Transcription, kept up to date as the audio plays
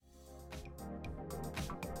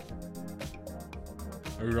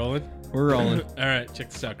Are we rolling? We're rolling. All right,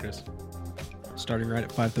 check this out, Chris. Starting right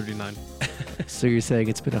at 5:39. So you're saying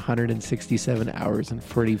it's been 167 hours and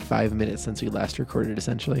 45 minutes since we last recorded,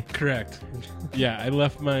 essentially? Correct. Yeah, I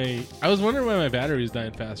was wondering why my battery was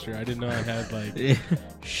dying faster. I didn't know I had like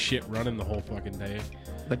shit running the whole fucking day.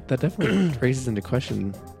 That definitely raises into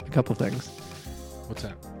question a couple things. What's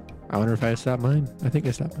that? I wonder if I stopped mine. I think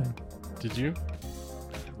I stopped mine. Did you?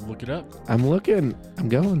 Look it up. I'm looking. I'm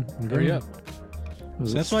going. Hurry up.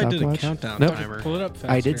 Was So it that's why I did a stopwatch? countdown Nope. timer. Pull it up faster.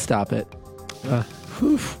 I did stop it.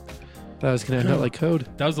 Whew. That was going to end up like code.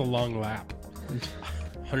 That was a long lap.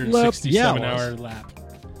 167 hour lap.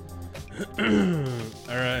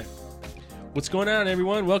 All right. What's going on,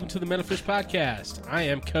 everyone? Welcome to the Metal Fish Podcast. I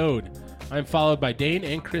am Code. I'm followed by Dane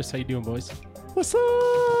and Chris. How you doing, boys? What's up?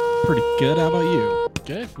 Pretty good. How about you?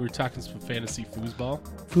 Good. We were talking some fantasy foosball.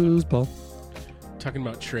 Foosball. Talking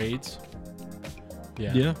about trades.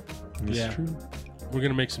 Yeah. Yeah. It's Yeah. true. We're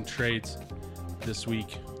going to make some trades this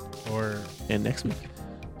week. And next week.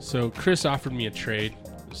 So Chris offered me a trade.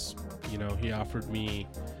 You know, he offered me,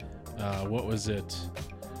 what was it?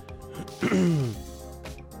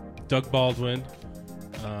 Doug Baldwin,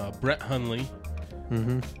 Brett Hundley,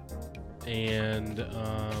 Mm-hmm.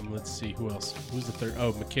 and let's see, who else? Who's the third?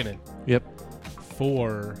 Oh, McKinnon. Yep.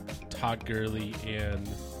 For Todd Gurley and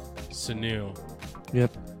Sanu.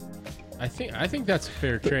 Yep. I think that's a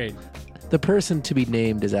fair trade. The person to be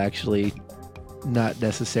named is actually not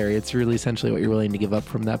necessary. It's really essentially what you're willing to give up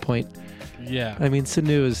from that point. Yeah. I mean,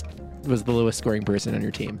 Sanu was the lowest scoring person on your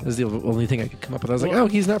team. That was the only thing I could come up with. I was like, oh,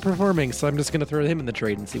 he's not performing, so I'm just going to throw him in the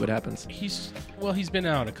trade and see what happens. He's been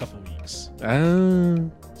out a couple weeks.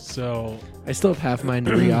 So I still have half mine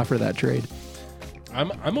to re-offer that trade.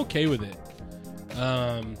 I'm okay with it.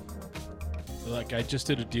 Like I just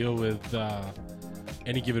did a deal with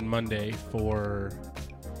Any Given Monday for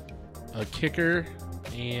a kicker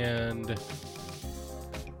and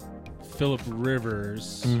Phillip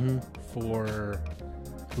Rivers for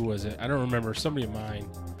who was it? I don't remember. Somebody of mine.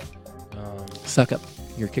 Suck up,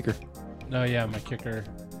 your kicker. No, yeah, my kicker.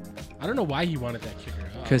 I don't know why he wanted that kicker.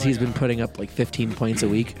 Because he's been putting up like 15 points a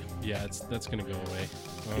week. Yeah, that's gonna go away.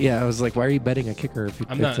 Yeah, I was like, why are you betting a kicker if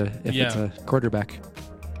it's a quarterback?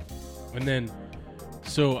 And then,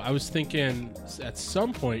 so I was thinking at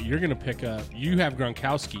some point you're gonna pick up. You have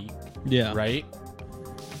Gronkowski, Yeah. right?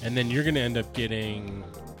 And then you're gonna end up getting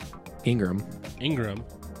Ingram.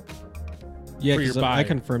 Yeah, For your 'cause buy. I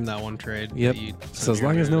confirmed that one trade. Yep. that you So sent as me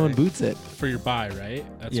long as no earlier one today. boots it. for your buy, right?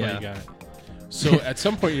 That's why Yeah. you got it. So at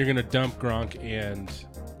some point you're gonna dump Gronk and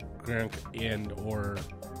or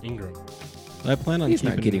Ingram. I plan on He's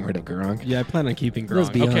keeping, not getting rid of Gronk. Yeah, I plan on keeping Let's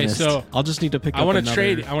Gronk. be Okay, honest. so I'll just need to pick I up want to another...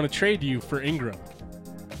 trade. I want to trade you for Ingram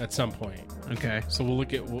at some point. Okay. So we'll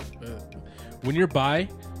look at when your buy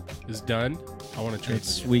is done. I want to trade.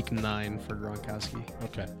 It's with you. week 9 for Gronkowski.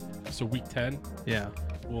 Okay. So week 10, Yeah.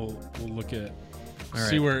 we'll look at All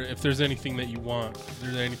see right. where if there's anything that you want. If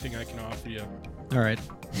there's anything I can offer you. All right.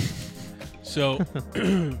 So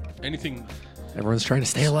anything. Everyone's trying to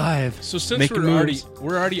stay alive. So since Making moves.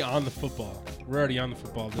 we're already on the football. This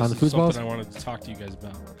On the is foosballs? something I wanted to talk to you guys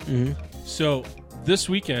about. Mm-hmm. So this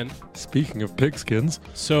weekend, Speaking of pigskins.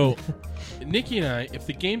 so Nikki and I, if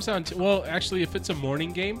the game's on, well, actually, if it's a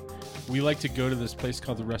morning game, we like to go to this place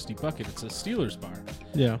called the Rusty Bucket. It's a Steelers bar.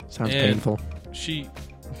 Yeah. Sounds And- painful.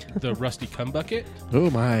 The Rusty Cum Bucket. Oh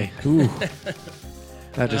my. Ooh.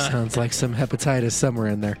 That just sounds like some hepatitis somewhere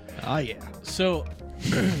in there. Oh, yeah. So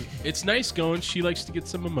it's nice going. She likes to get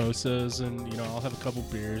some mimosas, and I'll have a couple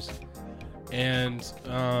beers, and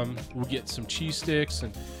we'll get some cheese sticks.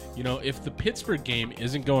 And if the Pittsburgh game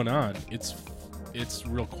isn't going on, it's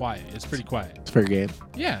real quiet. It's pretty quiet. It's fair game.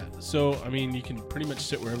 Yeah. So I mean, you can pretty much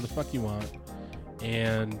sit wherever the fuck you want,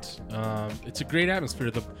 and it's a great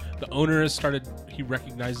atmosphere. The owner has started. He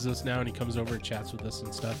recognizes us now, and he comes over and chats with us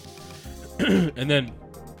and stuff. And then,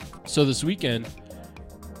 so this weekend,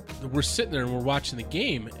 we're sitting there and we're watching the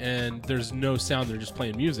game, and there's no sound. They're just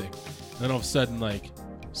playing music. And then all of a sudden, like,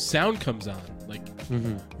 sound comes on. Like,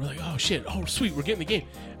 we're like, oh shit, oh sweet, we're getting the game.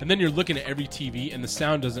 And then you're looking at every TV, and the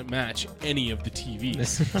sound doesn't match any of the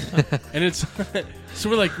TVs. And it's so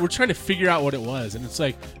we're trying to figure out what it was, and it's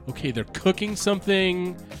like, okay, they're cooking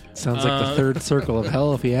something. Sounds like the third circle of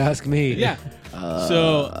hell, if you ask me. Yeah.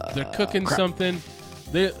 So they're cooking something.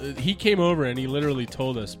 He came over and he literally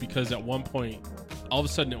told us, because at one point, all of a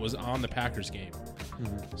sudden, it was on the Packers game.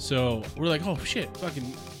 So we're like, oh shit,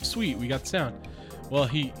 fucking sweet, we got sound. Well,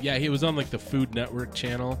 he was on like the Food Network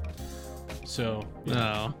channel. So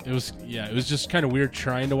it was just kind of weird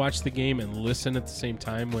trying to watch the game and listen at the same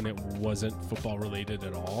time when it wasn't football related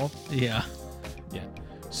at all. Yeah. Yeah.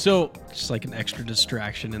 So Just like an extra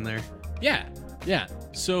distraction in there. yeah.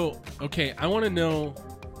 So okay, I want to know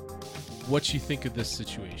what you think of this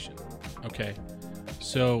situation. Okay,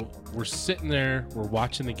 so we're sitting there, we're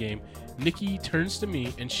watching the game. Nikki turns to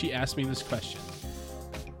me and she asked me this question: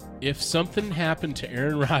 if something happened to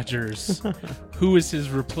Aaron Rodgers, who is his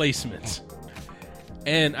replacement?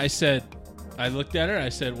 And I looked at her. I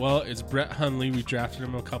said, well, it's Brett Hundley. We drafted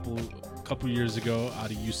him a couple years ago out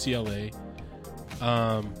of UCLA.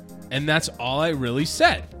 And that's all I really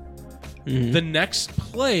said. Mm-hmm. The next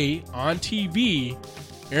play on TV,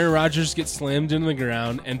 Aaron Rodgers gets slammed into the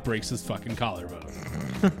ground and breaks his fucking collarbone.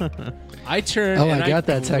 I turn. Oh, and I got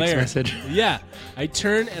that text glare. message. Yeah, I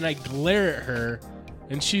turn and I glare at her,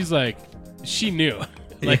 and she's like, she knew.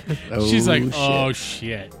 Like, she's like, oh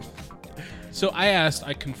shit. So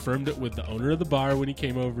I confirmed it with the owner of the bar when he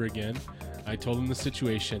came over again. I told him the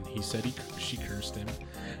situation. He said she cursed him.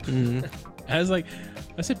 Mm-hmm.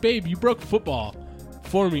 I said, babe, you broke football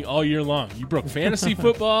for me all year long. You broke fantasy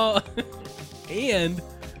football and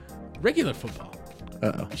regular football.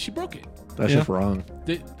 Uh-oh. She broke it. That's just wrong.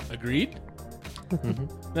 Agreed?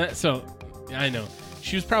 Mm-hmm. So, I know.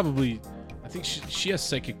 She was probably, I think she has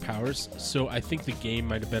psychic powers, so I think the game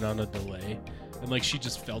might have been on a delay. And, like, she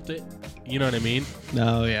just felt it. You know what I mean?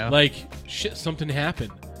 Oh, yeah. Like, shit, something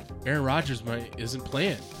happened. Aaron Rodgers isn't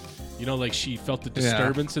playing. You know, like, she felt the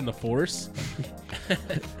disturbance in the force.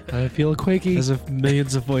 I feel quaky. As if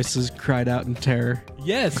millions of voices cried out in terror.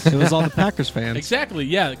 Yes. It was all the Packers fans. Exactly,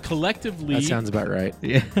 yeah. Collectively, That sounds about right.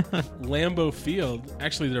 Yeah. Lambeau Field,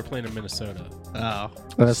 actually, they're playing in Minnesota. Oh.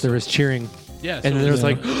 Unless there was cheering. Yeah. And then there was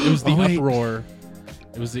like, it was the oh, wait. uproar.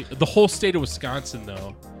 It was the whole state of Wisconsin,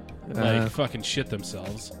 though. Uh, Fucking shit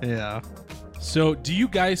themselves. Yeah. So, do you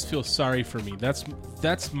guys feel sorry for me?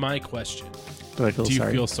 That's my question. Do I feel Do you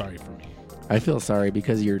sorry? feel sorry for me? I feel sorry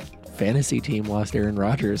because your fantasy team lost Aaron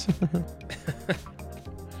Rodgers.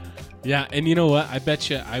 Yeah, and you know what? I bet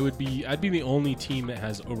you I'd be the only team that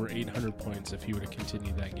has over 800 points if he would have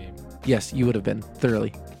continued that game. Yes, you would have been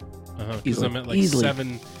thoroughly. Because Easily. I'm at like Easily.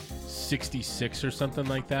 766 or something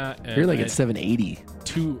like that. And You're like I at had 780.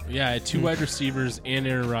 I had two wide receivers and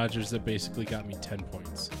Aaron Rodgers that basically got me 10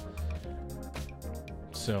 points.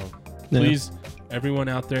 So, please, everyone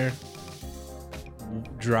out there,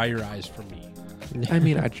 dry your eyes for me. I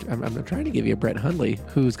mean, I'm trying to give you Brett Hundley,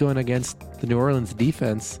 who's going against the New Orleans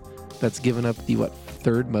defense that's given up the,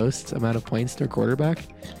 third most amount of points to a quarterback,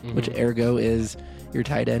 which ergo is your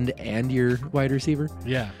tight end and your wide receiver.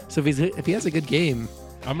 Yeah. So if he has a good game,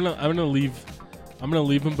 I'm gonna leave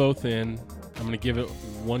them both in. I'm gonna give it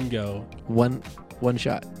one go. one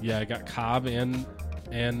shot. Yeah, I got Cobb and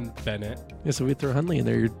Bennett. Yeah, so we throw Hundley in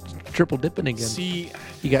there. You're triple dipping again. See,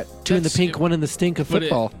 You got two in the that's- pink, one in the stink of but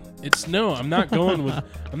football. I'm not going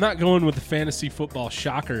with the fantasy football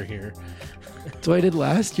shocker here. That's what I did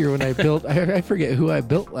last year when I built. I forget who I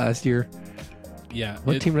built last year. Yeah.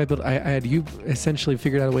 What team did I build? I had you essentially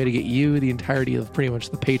figured out a way to get you the entirety of pretty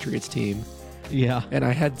much the Patriots team. Yeah. And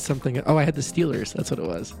I had something. Oh, I had the Steelers. That's what it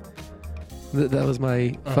was. That was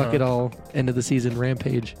my fuck it all end of the season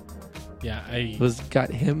rampage. Yeah, I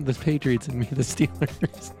Got him the Patriots and me the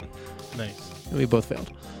Steelers. nice. And we both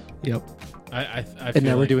failed. Yep. I And feel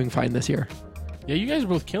now we're like- doing fine this year. Yeah, you guys are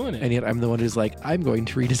both killing it. And yet I'm the one who's like, I'm going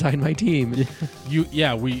to redesign my team.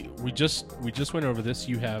 We just went over this.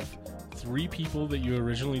 You have 3 people that you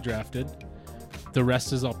originally drafted. The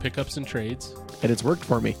rest is all pickups and trades. And it's worked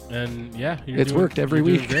for me. And yeah, It's worked every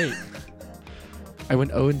you're doing week. Great. I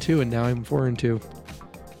went 0-2 and now I'm 4-2.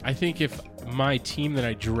 I think if my team that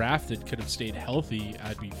I drafted could have stayed healthy,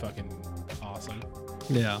 I'd be fucking awesome.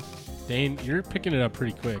 Yeah. Dane, you're picking it up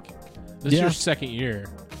pretty quick. This is Yeah. your second year,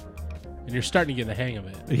 and you're starting to get the hang of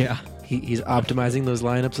it. Yeah. He's optimizing those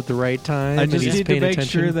lineups at the right time. I and just he's need to paying make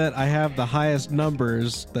attention. sure that I have the highest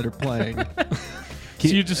numbers that are playing. So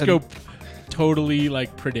you just go totally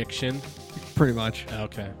like prediction. Pretty much.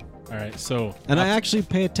 Okay. All right. So And I actually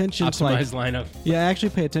pay attention to optimize lineup. I actually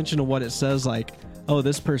pay attention to what it says, like, oh,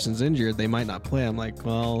 this person's injured, they might not play. I'm like,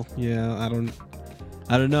 well, yeah, I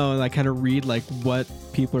don't know. And I kind of read like what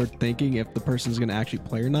people are thinking if the person's going to actually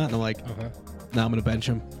play or not. And I'm like, now I'm going to bench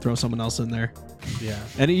him, throw someone else in there. Yeah.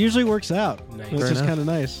 And it usually works out. Nice. It's Fair just enough. kind of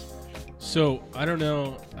nice. So I don't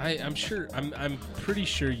know. I'm sure. I'm pretty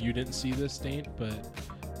sure you didn't see this, Dane. But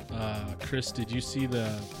Chris, did you see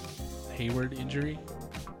the Hayward injury?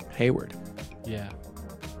 Hayward. Yeah.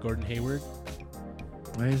 Gordon Hayward.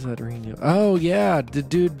 Why is that ringing? Oh, yeah. The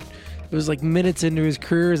dude, it was like minutes into his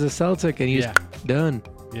career as a Celtic and he's Yeah. done.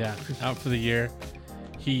 Yeah. Out for the year.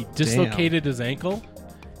 He dislocated his ankle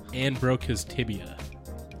and broke his tibia.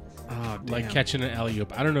 Oh, like damn. catching an alley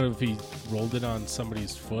oop. I don't know if he rolled it on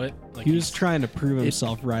somebody's foot. Like He was trying to prove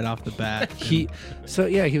himself right off the bat. He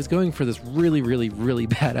was going for this really, really, really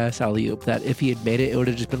badass alley oop that if he had made it would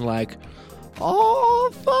have just been like,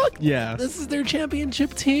 oh fuck, Yeah. this is their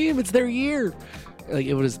championship team, it's their year. Like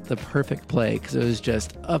it was the perfect play because it was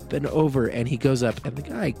just up and over, and he goes up, and the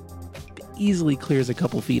guy easily clears a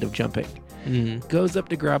couple feet of jumping, goes up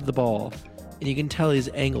to grab the ball, and you can tell he's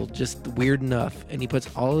angled just weird enough, and he puts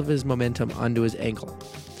all of his momentum onto his ankle,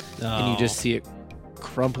 and you just see it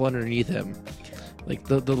crumple underneath him. Like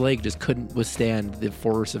the leg just couldn't withstand the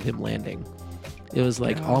force of him landing. It was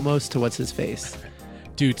like almost to what's his face,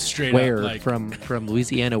 dude, straight where up, like, from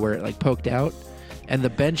Louisiana, where it like poked out, and the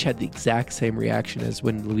bench had the exact same reaction as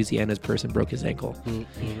when Louisiana's person broke his ankle. Louisville.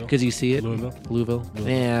 Because you see it, Louisville.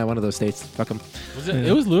 Yeah, one of those states. Fuck them. Was it?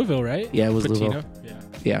 It was Louisville, right? Yeah, it was Patino? Louisville.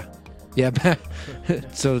 Yeah. Yeah.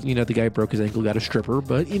 So the guy broke his ankle, got a stripper,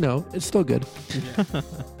 but it's still good.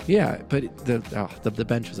 Yeah, but the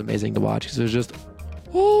bench was amazing to watch because it was just,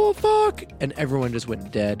 oh fuck, and everyone just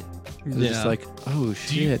went dead. It was just like, oh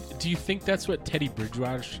shit. Do you think that's what Teddy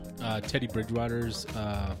Bridgewater's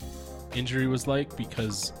injury was like?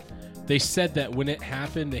 Because they said that when it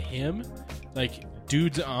happened to him, like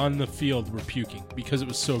dudes on the field were puking because it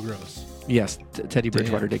was so gross. Yes, Teddy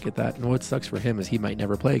Bridgewater did get that, and what sucks for him is he might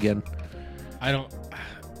never play again.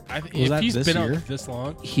 If that he's this been year? out this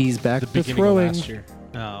long, He's back the to beginning throwing. of last year.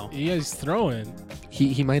 Oh. Yeah, he's throwing.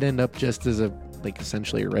 He might end up just as a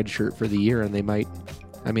essentially a red shirt for the year, and they might.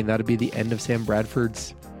 I mean, that'd be the end of Sam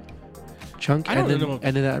Bradford's chunk, I and don't then know.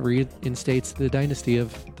 and then that reinstates the dynasty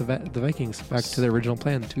of the Vikings back to their original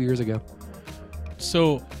plan 2 years ago.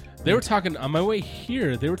 So they were talking on my way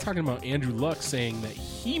here. They were talking about Andrew Luck saying that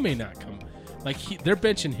he may not come. Like they're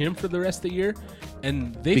benching him for the rest of the year,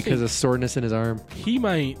 and they Because think of soreness in his arm. he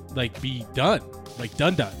might like be done, like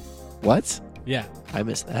done. What? Yeah, I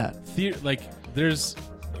missed that. There's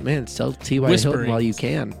Man, sell T.Y. Hilton Whisperings. while you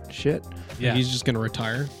can. Shit. yeah. He's just going to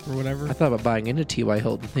retire or whatever. I thought about buying into T.Y.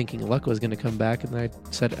 Hilton thinking Luck was going to come back, and I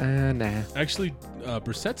said, nah. Actually,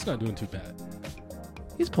 Brissett's not doing too bad.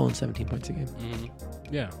 He's pulling 17 points a game.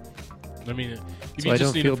 Yeah, I mean, if So you I just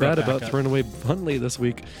don't need feel him for a bad about backup. throwing away Huntley this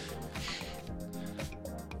week.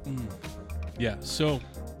 Yeah. So,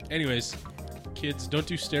 anyways, kids, don't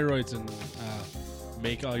do steroids and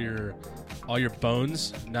make all your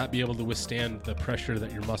bones not be able to withstand the pressure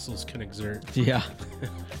that your muscles can exert. Yeah.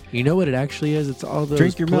 You know what it actually is? It's all those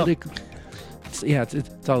Drink your milk.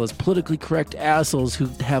 It's all those politically correct assholes who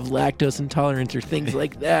have lactose intolerance or things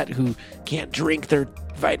like that who can't drink their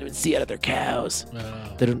vitamin C out of their cows.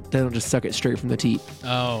 They don't just suck it straight from the teat.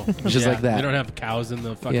 Oh, Just like that. They don't have cows in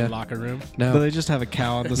the fucking Yeah. locker room. No, So they just have a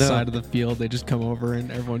cow on the side of the field. They just come over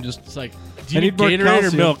and everyone just. It's like, I do you need need more Gatorade or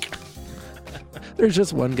calcium. milk? there's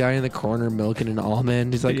just one guy in the corner milking an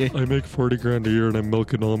almond. He's like, Yeah. I make $40,000 a year and I'm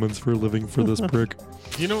milking almonds for a living for this prick.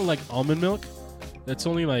 Do you know, like almond milk? That's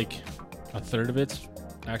only like a third of its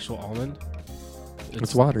actual almond.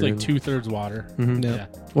 It's water, Like isn't it? 2/3 water. Mhm. Yep.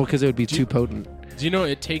 Yeah. Well, because it would be Do too you- potent. Do you know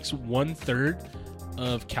it takes 1/3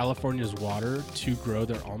 of California's water to grow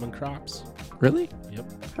their almond crops? Really? Yep.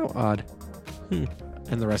 How odd.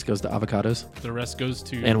 And the rest goes to avocados The rest goes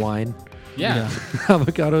to and wine. yeah.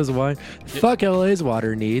 Avocados, wine. Fuck LA's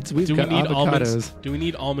water needs. We've Do we got need avocados. almonds? Do we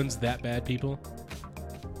need almonds that bad, people?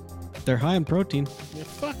 They're high in protein. Yeah,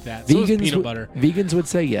 fuck that. So is peanut would- butter. Vegans would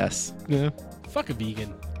say yes. Yeah. Fuck a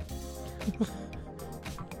vegan.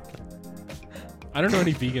 I don't know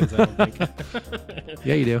any vegans. I don't think.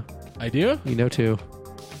 Yeah, you do. I do. You know too.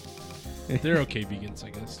 They're okay vegans, I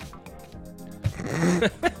guess.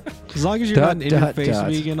 As long as you're Dot, not an in your dot, face dot.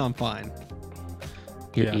 vegan, I'm fine.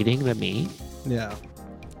 You're Yeah. eating the meat? Yeah.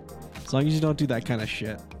 As long as you don't do that kind of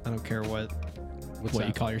shit. I don't care what What's you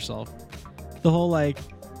that? call yourself. The whole like,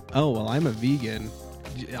 oh well, I'm a vegan.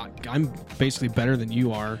 I'm basically better than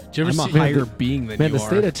you are. you ever I'm a see- higher Man, being than Man, you the are.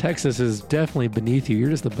 state of Texas is definitely beneath you. You're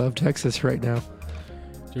just above Texas right now.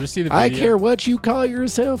 Do you ever see the video? I care what you call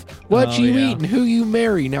yourself, what Oh, you yeah. eat, and who you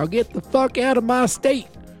marry. Now get the fuck out of my state.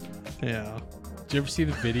 Yeah. Do you ever see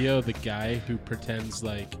the video of the guy who pretends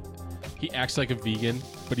like he acts like a vegan,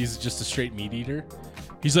 but he's just a straight meat eater?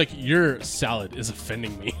 He's like, your salad is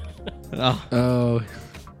offending me. Oh, Oh,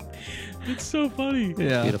 It's so funny.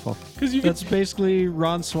 yeah. beautiful. Because you can. That's basically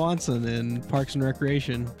Ron Swanson in Parks and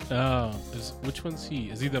Recreation. Oh, which one's he?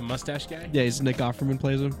 Is he the mustache guy? Yeah, he's Nick Offerman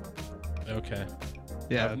plays him. Okay.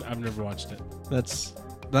 Yeah, I've never watched it. that's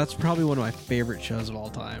probably one of my favorite shows of all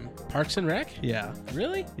time. Parks and Rec? Yeah,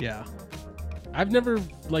 Really? yeah. I've never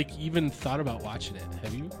like even thought about watching it.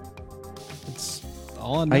 Have you? It's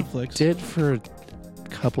all on I Netflix. did for a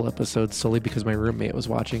couple episodes solely because my roommate was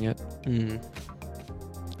watching it, Mm.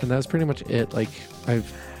 and that was pretty much it. Like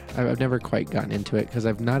I've never quite gotten into it because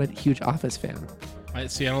I'm not a huge Office fan. I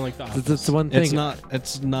don't like the Office. That's the one thing.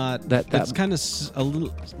 It's not. That- It's kind of a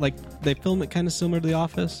little like they film it kind of similar to The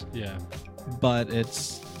Office, Yeah. but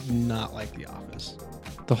it's not like The Office.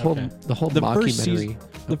 the whole Okay. the whole The first mockumentary. season-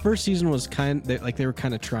 The first season was they were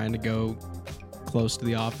kind of trying to go close to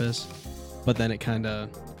The Office, but then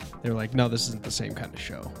they were like, no, this isn't the same kind of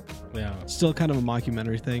show. Yeah. Still kind of a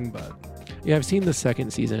mockumentary thing, but Yeah, I've seen the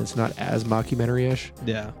second season. It's not as mockumentary-ish,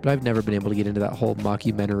 yeah, but I've never been able to get into that whole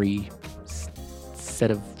mockumentary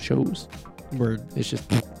set of shows. where It's just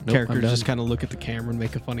nope, I'm characters done. just kind of look at the camera and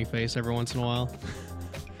make a funny face every once in a while.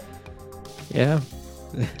 Yeah.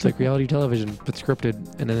 It's like reality television, but scripted,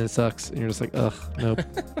 and then it sucks, and you're just like, ugh, nope.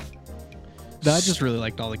 No, I just really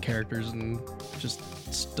liked all the characters and just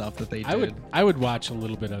stuff that they did. I would watch a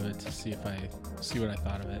little bit of it to see what I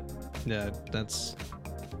thought of it. Yeah,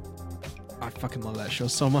 I fucking love that show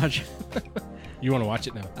so much. You want to watch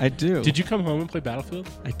it now? I do. Did you come home and play Battlefield?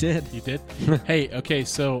 I did. You did? Hey, okay,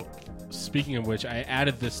 so speaking of which, I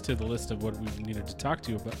added this to the list of what we needed to talk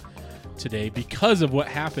to you about today because of what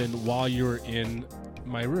happened while you were in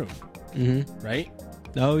my room, Mm-hmm. right?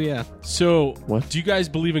 Oh yeah, So, What? do you guys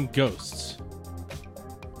believe in ghosts?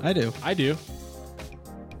 I do. I do.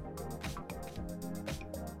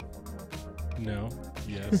 No.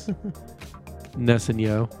 Yes. Ness and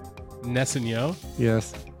Yo. Ness and Yo?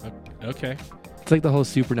 Yes. Okay. It's like the whole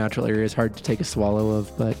supernatural area is hard to take a swallow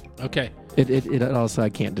of, but Okay. it also, I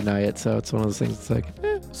can't deny it, so it's one of those things. It's like,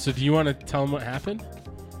 So, do you want to tell them what happened?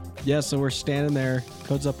 Yeah, so we're standing there,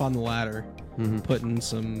 Code's up on the ladder, mhm. putting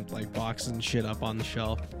some like boxes and shit up on the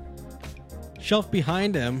shelf. Shelf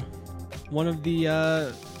behind him, one of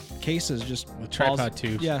the cases just The tripod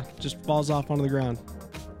tubes. Yeah, just falls off onto the ground.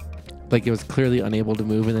 Like it was clearly unable to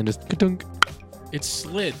move, and then just ka-dunk. It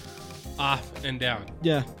slid off and down.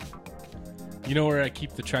 Yeah, You know where I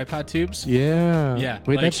keep the tripod tubes? Yeah. Yeah,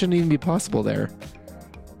 Wait, like- that shouldn't even be possible there.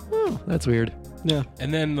 Oh, that's weird. yeah.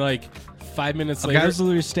 And then, like, 5 minutes A later, guy was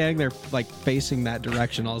literally standing there, like facing that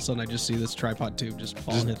direction. All of a sudden, I just see this tripod tube just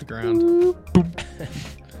fall and hit the ground.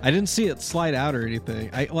 I didn't see it slide out or anything.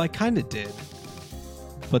 I kind of did,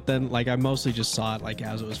 but then like I mostly just saw it like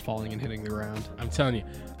as it was falling and hitting the ground. I'm telling you,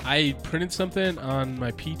 I printed something on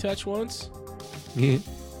my P-Touch once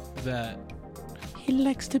that He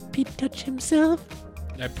likes to touch himself.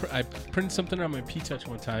 I printed something on my P-Touch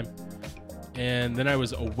one time, and then I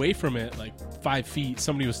was away from it like 5 feet.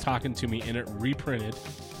 Somebody was talking to me, and it reprinted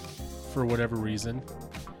for whatever reason.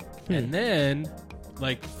 And then,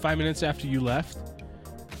 like 5 minutes after you left,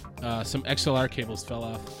 some XLR cables fell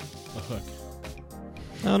off a hook.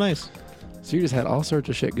 Oh, nice. So you just had all sorts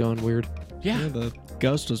of shit going weird. Yeah. Yeah, the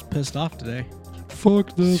ghost was pissed off today.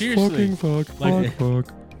 Fuck this. Seriously. Fuck. Like-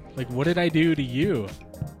 Fuck. Like, what did I do to you?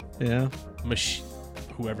 Yeah.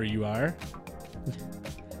 Whoever you are.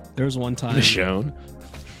 There was one time. Michonne.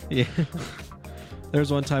 Yeah. There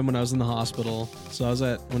was one time when I was in the hospital. So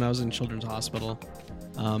when I was in Children's Hospital,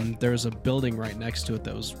 there was a building right next to it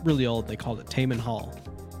that was really old. They called it Taman Hall,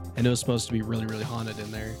 and it was supposed to be really, really haunted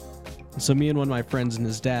in there. And so me and one of my friends and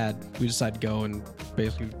his dad, we decided to go and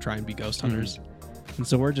basically try and be ghost hunters. And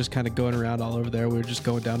so we're just kind of going around all over there. We were just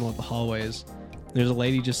going down one of the hallways. There's a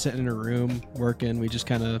lady just sitting in her room working. We just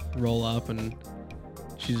kind of roll up and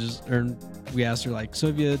we asked her like,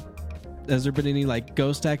 so has there been any like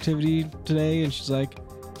ghost activity today? And she's like,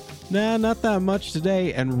 nah, not that much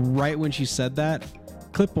today. And right when she said that,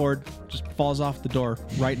 clipboard just falls off the door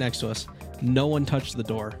right next to us. No one touched the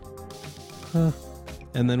door. Huh.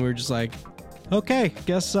 And then we were just like, okay,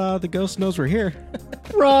 guess the ghost knows we're here.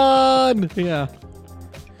 Run! Yeah.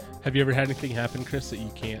 Have you ever had anything happen, Chris, that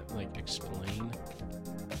you can't like explain?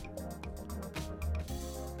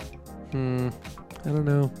 I don't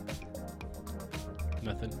know.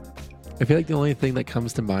 Nothing. I feel like the only thing that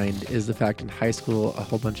comes to mind is the fact in high school, a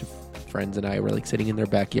whole bunch of friends and I were like sitting in their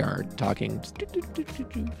backyard talking,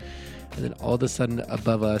 and then all of a sudden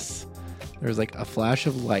above us, there was like a flash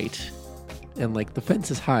of light, and like the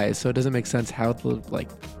fence is high, so it doesn't make sense how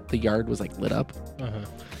the yard was like lit up,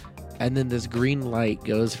 and then this green light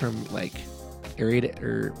goes from like area to,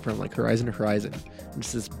 or from like horizon to horizon, and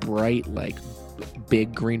it's this bright like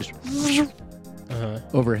big green just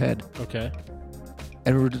overhead, Okay.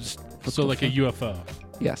 and we were just So like a UFO.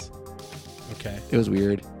 yes, Okay. it was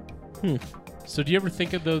weird. So do you ever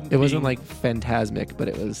think of the? It wasn't like phantasmic, but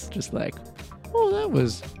it was just like, oh, that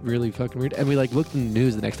was really fucking weird. And we like looked in the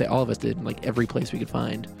news the next day. All of us did, in like every place we could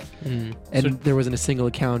find. And So- there wasn't a single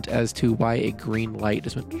account as to why a green light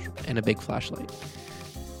just went and a big flashlight.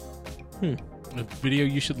 A video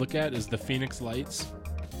you should look at is the Phoenix Lights.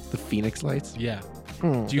 The Phoenix Lights. Yeah.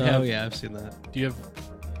 Hmm. Do you have? yeah, I've seen that. Do you have?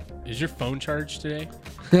 Is your phone charged today?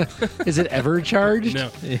 Is it ever charged? No.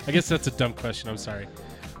 I guess that's a dumb question. I'm sorry.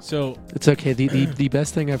 So It's okay. The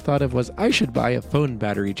best thing I've thought of was I should buy a phone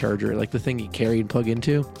battery charger, like the thing you carry and plug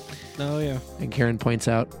into. Oh yeah. And Karen points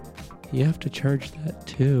out, you have to charge that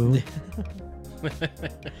too.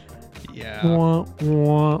 Yeah. Wah,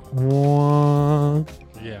 wah, wah.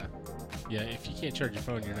 yeah. If you can't charge your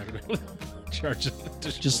phone, you're not going to be able to charge it.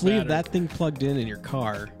 Just leave that thing plugged in your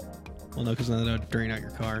car. Well, no, because then that'll drain out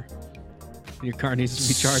your car. And your car needs to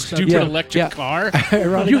be charged up. Stupid Yeah, electric yeah. car.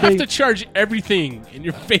 Ironically, You have to charge everything, and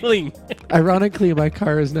you're failing. ironically, my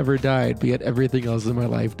car has never died, but yet everything else in my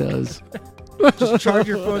life does. Just charge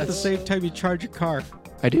your phone at the same time you charge your car.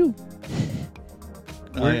 I do.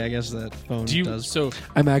 Oh, yeah, I guess that phone Do you? does. So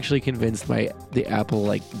I'm actually convinced the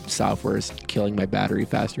Apple software is killing my battery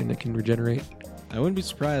faster than it can regenerate. I wouldn't be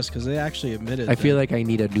surprised because they actually admitted. I feel like I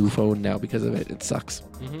need a new phone now because of it. It sucks.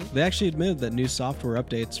 They actually admitted that new software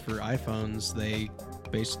updates for iPhones, they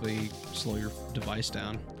basically slow your device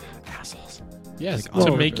down. Assholes. yes, Like,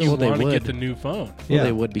 to on make purpose. you Well, they want to would. get the new phone. Well, Yeah.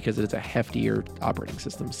 they would because it's a heftier operating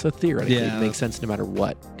system. So theoretically, Yeah. it makes sense no matter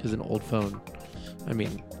what. Because an old phone, I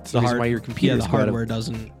mean, it's the The reason hard- why your Yeah, computer's the got a- hardware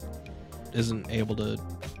isn't able to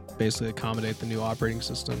basically accommodate the new operating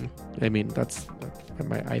system. I mean, that's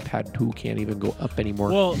my iPad 2 can't even go up anymore.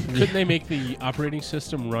 Well, couldn't they make the operating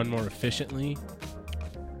system run more efficiently?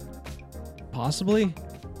 Possibly.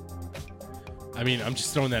 I mean, I'm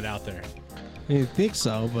just throwing that out there. I think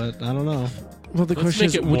so, but I don't know. Well, the Let's question make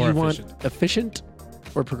is, it would more you want efficient. efficient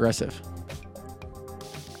or progressive?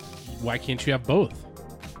 Why can't you have both?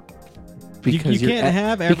 You Because can't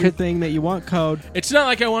have because everything that you want code. It's not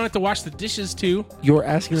like I wanted to wash the dishes too. you're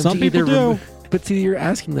asking them Some to either people do. but see, you're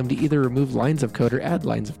asking them to either remove lines of code or add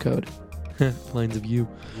lines of code. Lines of you.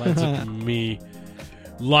 Lines of me.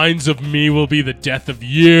 Lines of me will be the death of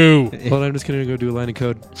you. Well, I'm just gonna go do a line of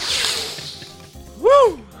code.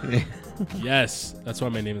 Yes, that's why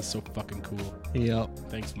my name is so fucking cool. Yep.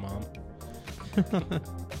 Thanks, Mom.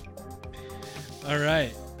 All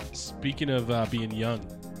right. Speaking of being young,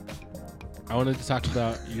 I wanted to talk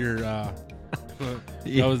about your. That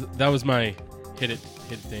was my hit it,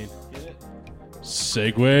 Dane. Hit it.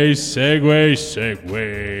 Segway.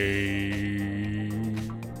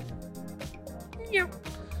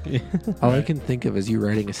 All I can think of is you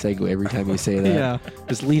riding a Segway every time you say that. Yeah.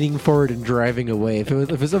 Just leaning forward and driving away. If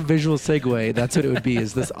it was a visual Segway, that's what it would be.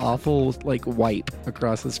 Is this awful wipe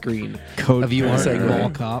across the screen Code of you on a for Segway? mall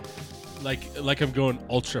cop. Like I'm going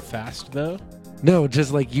ultra fast though. No,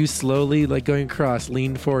 just you slowly going across,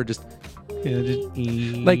 lean forward, just Yeah, just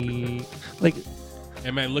like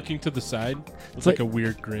Am I looking to the side with like- a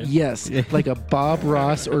weird grin? yes, like a Bob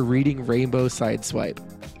Ross or Reading Rainbow side swipe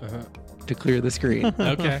Uh-huh. to clear the screen.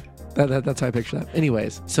 Okay. That's how I picture that.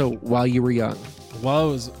 Anyways, so while you were young, Well,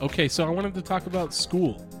 I was okay. So I wanted to talk about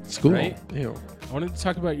school. school. Right. Ew. I wanted to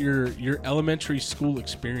talk about your elementary school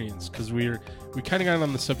experience because we kind of got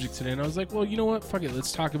on the subject today, and I was like, well, you know what? Fuck it.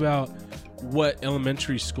 Let's talk about what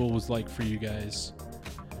elementary school was like for you guys.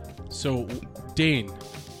 So, Dane,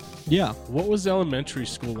 yeah. what was elementary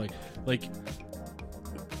school like? Like,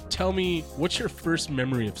 tell me, what's your first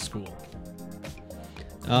memory of school?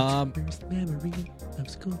 First memory of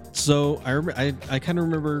school. So I kind of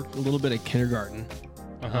remember a little bit of kindergarten.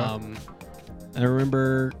 Uh-huh. I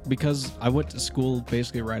remember because I went to school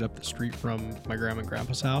basically right up the street from my grandma and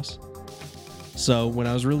grandpa's house. So when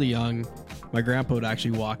I was really young, my grandpa would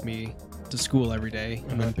actually walk me to school every day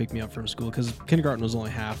and then pick me up from school because kindergarten was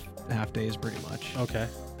only half days pretty much. Okay.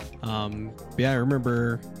 But yeah, I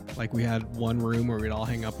remember we had one room where we'd all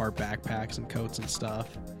hang up our backpacks and coats and stuff.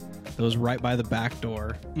 That was right by the back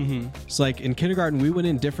door. Mm-hmm. So in kindergarten, we went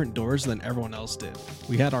in different doors than everyone else did.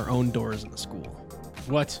 We had our own doors in the school.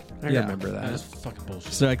 What? I Yeah. remember That that. is fucking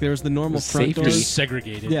bullshit. So there was the normal The front safety. You're doors.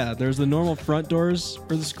 segregated. Yeah, there's the normal front doors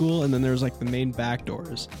for the school, and then there's the main back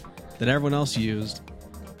doors that everyone else used.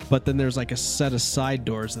 But then there's a set of side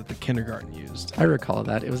doors that the kindergarten used. I recall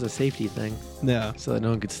that. It was a safety thing Yeah. so that no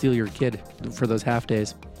one could steal your kid for those half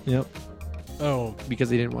days Yep. Oh, because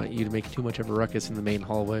they didn't want you to make too much of a ruckus in the main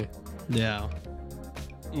hallway. Yeah.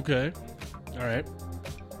 okay. All right.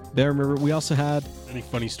 But I remember we also had Any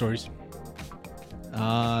funny stories?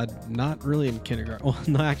 not really in kindergarten. Well,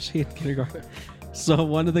 not actually in kindergarten. So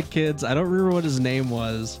one of the kids, I don't remember what his name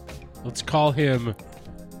was. Let's call him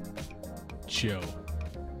Joe.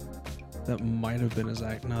 That might have been his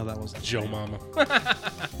act. No, that wasn't Joe Mama.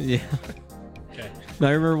 Yeah. Okay. I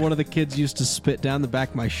remember one of the kids used to spit down the back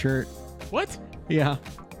of my shirt. What? Yeah.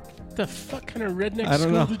 The fuck kind of redneck I don't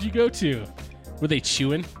school know. did you go to? Were they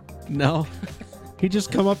chewing? No. He'd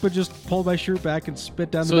just come up and just pull my shirt back and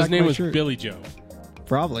spit down So the his back name of my was shirt. Billy Joe.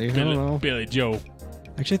 Probably. I don't know. Billy Joe.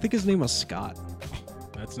 Actually, I think his name was Scott.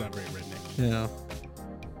 That's not very redneck. Yeah.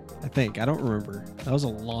 I think. I don't remember. That was a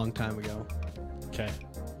long time ago. Okay.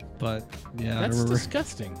 But, yeah, I That's remember.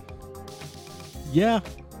 disgusting. Yeah.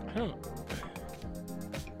 I don't.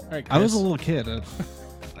 All right, Chris. I was a little kid.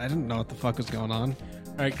 I didn't know what the fuck was going on.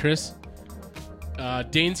 All right, Chris.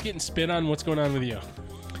 Dane's getting spit on. What's going on with you?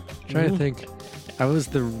 Trying to think. I was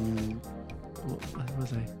what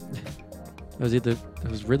was I? I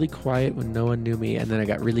was really quiet when no one knew me, and then I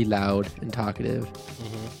got really loud and talkative.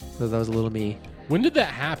 So that was a little me. When did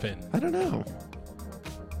that happen? I don't know.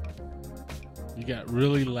 You got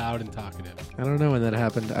really loud and talkative. I don't know when that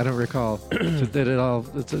happened. I don't recall. Just that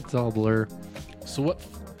it's all blur. So what?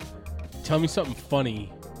 Tell me something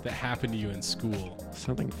funny that happened to you in school.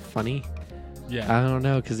 Something funny. Yeah. I don't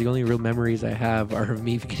know, because the only real memories I have are of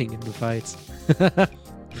me getting into fights.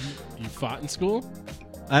 You fought in school?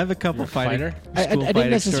 I have a couple You're a fighting. fighter? I school didn't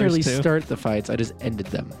fighting necessarily stories, too. start the fights. I just ended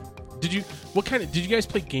them. Did you? Did you guys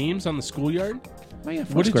play games on the schoolyard? Oh yeah,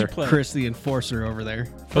 What did you Foursquare. play? Chris, the enforcer over there.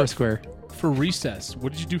 Foursquare. For recess.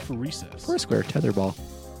 What did you do for recess? Foursquare. Tetherball.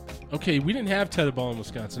 Okay, we didn't have tetherball in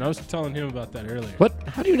Wisconsin. I was telling him about that earlier. What?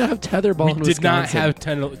 How do you not have tetherball We in did Wisconsin? not have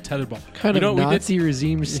tetherball. What kind You know of what we did? Nazi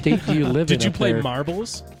regime state do you live in? Did you up play there?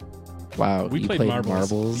 marbles? Wow, We you played played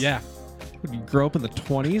marbles. Yeah. Would you grow up in the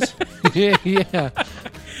 20s? yeah.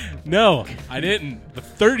 No, I didn't. The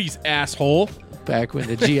 30s, asshole. Back when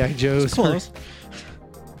the GI Joes were Close.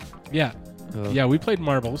 Yeah. Oh. Yeah, we played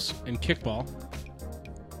marbles and kickball.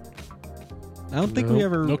 I don't think No. we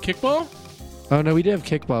ever. No kickball? Oh no, we did have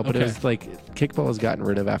kickball, but Okay. it was like kickball was gotten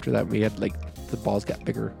rid of after that. We had like the balls got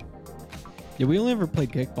bigger. Yeah, we only ever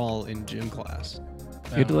played kickball in gym class.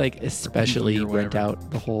 You had to like especially or rent whatever.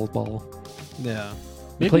 out the whole ball. Yeah.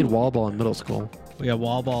 We played wall ball in middle school. We got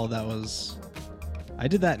wall ball. That was. I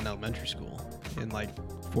did that in elementary school in like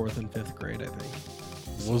 4th and 5th grade, I think.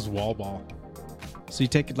 What was wall ball? So you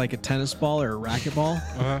take like a tennis ball or a racquetball.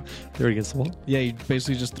 Uh-huh. They were against the wall. Yeah, you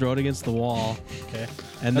basically just throw it against the wall, Okay.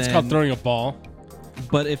 and That's then. called throwing a ball.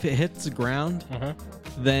 But if it hits the ground, Uh-huh.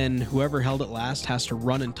 then whoever held it last has to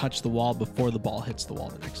run and touch the wall before the ball hits the wall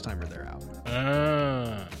the next time or they're out.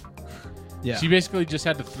 Ah. Yeah, So you basically just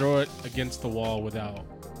had to throw it against the wall without.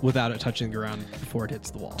 without it touching the ground before it hits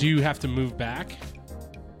the wall. Do you have to move back?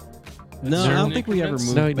 No, I certain don't think we ever increments?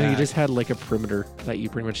 moved No, back. you just had like a perimeter that you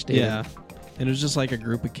pretty much stayed in. Yeah, and it was just like a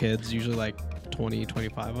group of kids, usually like 20,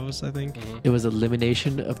 25 of us, I think. It was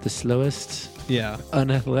elimination of the slowest, Yeah,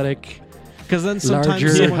 unathletic, because then sometimes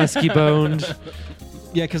larger, someone, husky boned.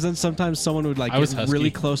 yeah, because then sometimes someone would like I was get husky.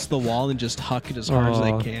 really close to the wall and just huck it as hard as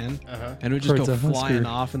Aw. they can, Uh-huh. and it would just Towards go a flying Husker.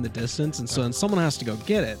 off in the distance, and so then someone has to go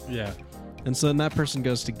get it. Yeah. And so then that person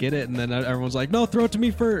goes to get it, and then everyone's like, "No, throw it to me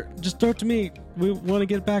first. Just throw it to me. We want to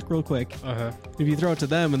get it back real quick." Uh-huh. If you throw it to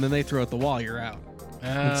them and then they throw it at the wall, you're out.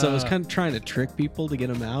 And so it was kind of trying to trick people to get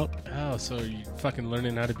them out Oh, so you fucking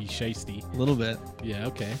learning how to be shisty. a little bit. Yeah,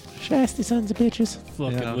 okay. Shasty sons of bitches.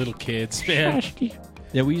 Fucking Yeah. little kids, man. Shasty.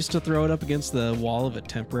 Yeah, we used to throw it up against the wall of a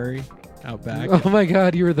temporary out back. Oh my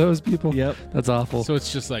god, you were those people. Yep. That's awful. So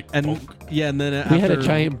it's just like And bonk. yeah, and then we after, had a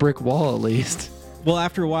giant brick wall at least, Well,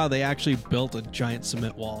 after a while, they actually built a giant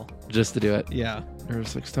cement wall. just to do it. Yeah, They were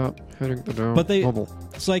just like, stop hitting the dome. But they- Bubble.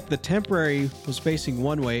 it's like the temporary was facing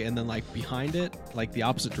one way, and then like behind it, like the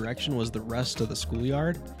opposite direction, was the rest of the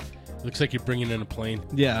schoolyard. Looks like you're bringing in a plane.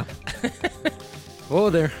 Yeah, Oh,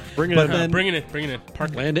 there. Bring it But in. then- Bring it in.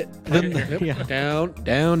 Park it. Land it. Then- Yep. yeah.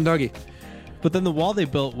 Down, doggy. but then the wall they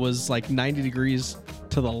built was like 90 degrees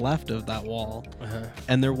to the left of that wall, Uh-huh.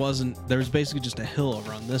 and there was basically just a hill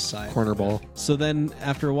over on this side. Corner ball. So then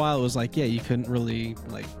after a while, it was like, yeah, you couldn't really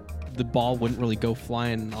like. The ball wouldn't really go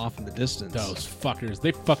flying off in the distance. Those fuckers.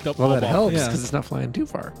 They fucked up Well, all that ball. helps Yeah. because it's not flying too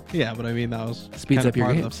far. Yeah, but I mean that was Speeds kind up your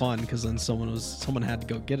part of games. the fun because then someone had to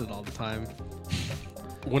go get it all the time.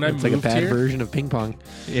 When I It's like a moved bad here, version of ping pong.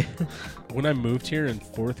 Yeah, when I moved here in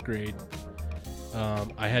 4th grade,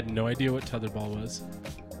 I had no idea what tetherball was.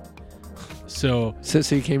 So So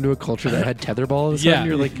you came to a culture that had tetherball all of a sudden? yeah,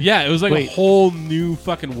 You're like, yeah, it was like wait. a whole new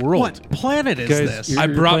fucking world. what planet is Guys, this? you're- I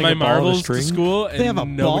brought playing my a ball on a marbles to string? school, and They have a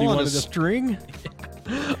nobody ball on a wanted to. string.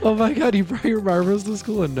 oh my god, you brought your marbles to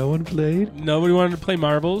school and no one played? Nobody wanted to play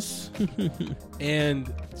marbles,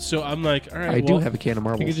 and so I'm like, all right, I do well, have a can of You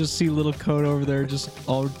marbles. can just see little Code over there, just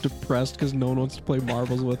all depressed because no one wants to play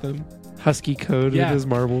marbles with him. Husky Code Yeah. with his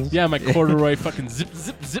marbles. yeah, my corduroy fucking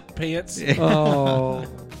zip pants. Oh.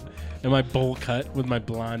 and my bowl cut with my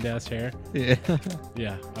blonde ass hair. Yeah.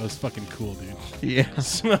 Yeah, I was fucking cool, dude. Yeah.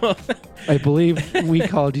 So, I believe we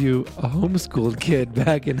called you a homeschooled kid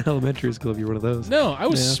back in elementary school if you were one of those. no, I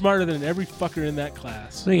was Yeah. smarter than every fucker in that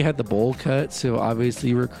class. So you had the bowl cut, so obviously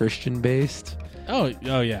you were Christian based. Oh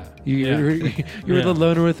yeah. You, yeah. you were, you were Yeah. the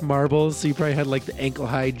loner with marbles, so you probably had like the ankle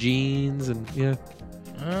high jeans and yeah.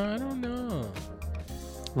 I don't know.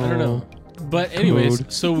 I Oh. don't know. But anyways,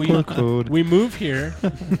 Code. so we Poor code. we move here,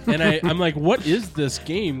 and I'm like, what is this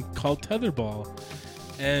game called Tetherball?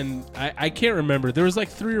 And I can't remember. There was like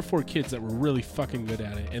 3 or 4 kids that were really fucking good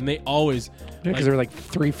at it, and they always Yeah, because they were like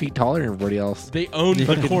 3 feet taller than everybody else. they owned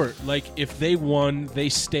the Yeah. court. Like if they won, they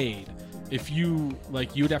stayed. If you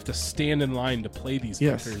like, you would have to stand in line to play these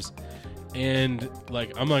Yes. fuckers. And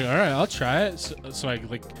like, I'm like, all right, I'll try it. So I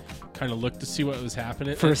like kind of looked to see what was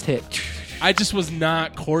happening. First hit. I just was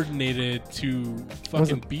not coordinated to fucking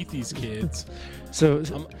Wasn't- beat these kids. So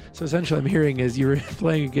essentially, I'm hearing is you were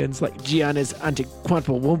playing against like Giannis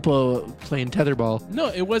Antetokounmpo playing tetherball No,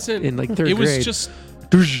 it wasn't. in like 3rd it was grade. just.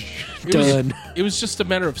 Done. It was just a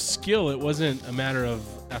matter of skill. It wasn't a matter of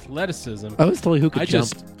athleticism. I was totally who could I jump,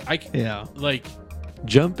 Yeah. like,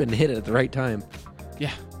 jump and hit it at the right time.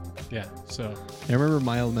 yeah. So I remember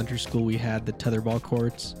my elementary school, we had the tetherball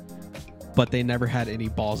courts, but they never had any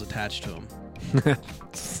balls attached to them.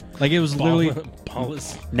 Like it was literally. ball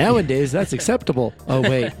is. Nowadays, that's acceptable. Oh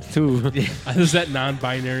wait, Ooh. Is that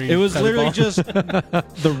non-binary? It was tetherball? literally just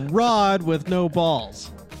the rod with no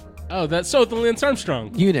balls. Oh, that's so the Lance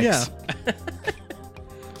Armstrong. Unix. Yeah.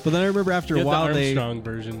 But then I remember after You a had while, the they Armstrong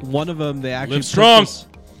version. one of them they actually Live put strong. this-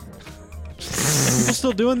 People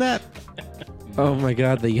still doing that? Oh my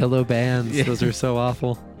god, the yellow bands. Yeah. Those are so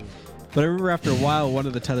awful. But I remember after a while, one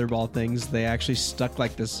of the tetherball things, they actually stuck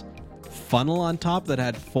like this funnel on top that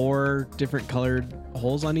had 4 different colored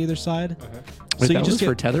holes on either side. Wait, So you that just was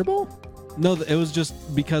for get tetherball? no. It was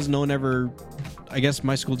just because no one ever. I guess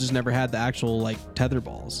my school just never had the actual like tether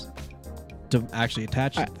balls to actually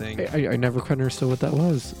attach the thing. I never quite understood what that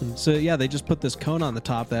was. And So yeah, they just put this cone on the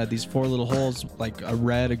top that had these 4 little holes, like a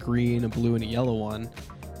red, a green, a blue, and a yellow one.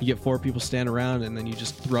 You get 4 people stand around, and then you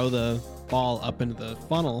just throw the ball up into the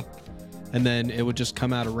funnel, and then it would just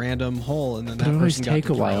come out a random hole, and then But that it would always person got take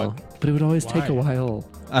to a throw while. it. But it would always take a Why? while.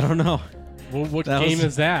 I don't know. Well, what That game was-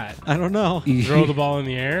 is that? I don't know. Throw the ball in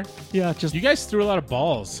the air. Yeah, just You guys threw a lot of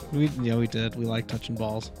balls. we did. We like touching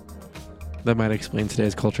balls. That might explain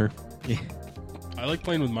today's culture. Yeah. I like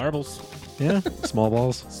playing with marbles, Yeah. Small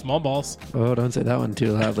balls. small balls. Oh, don't say that one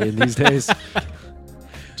too loudly in these days.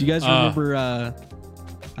 Do you guys remember? I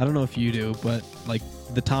don't know if you do, but like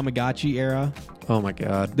the Tamagotchi era, Oh my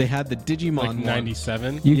god. they had the Digimon Like one.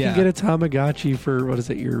 97. You Yeah. can get a Tamagotchi for what is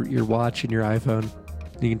it? Your watch and your iPhone.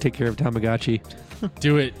 You can take care of Tamagotchi.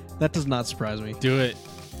 Do it. That does not surprise me. Do it.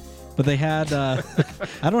 But they had.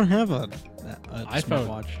 I don't have a iPhone.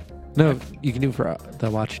 smartwatch. No, you can do it for the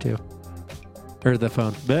watch too, or the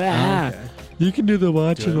phone. Ah, Okay. you can do the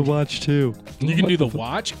watch Do and the it. watch too. You can do the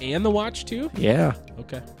watch and the watch too. Yeah,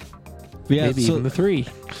 Okay. But yeah, maybe so, even the 3.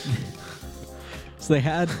 so they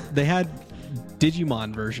had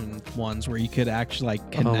Digimon version ones where you could actually like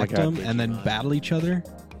Oh my connect God, them and then Digimon. battle each other.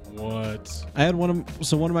 What? I had one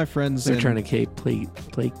of my friends. They're in- trying to play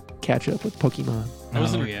catch up with Pokemon. I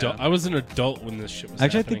was an Oh, yeah. adult. I was an adult when this shit was.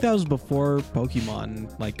 Actually, I happening. think that was before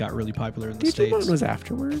Pokemon like got really popular in the Digimon States. was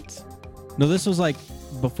afterwards. No, this was like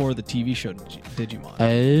before the TV show Digimon.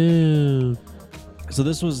 Oh, So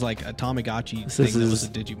this was like a Tamagotchi So thing this that was is-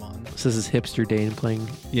 a Digimon. so this is hipster Dane playing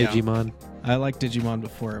Yeah. Digimon. I liked Digimon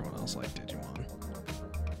before everyone else liked Digimon.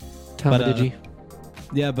 Tamadigi.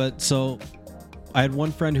 Yeah, but so I had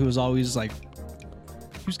one friend who was always like,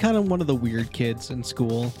 he was kind of one of the weird kids in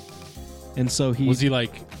school, and so Was he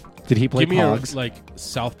like? Did he play Give me Pogs? a like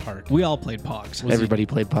South Park. we all played Pogs. Was Everybody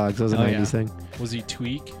played Pogs. That was a Oh, 90s yeah. thing. Was he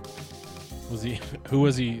Tweak? Was he? Who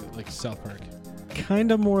was he? Like South Park?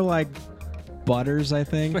 Kind of more like Butters, I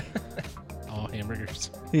think. All hamburgers.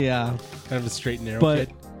 Yeah, Kind of a straight and narrow but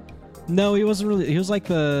kid. no, he wasn't really. He was like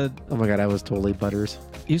Oh my god, I was totally Butters.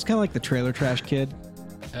 he was kind of like the trailer trash kid,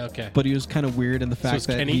 Okay. but he was kind of weird in the fact it's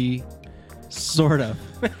that Kenny? he sort of.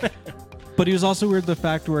 But he was also weird the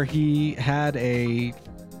fact where he had a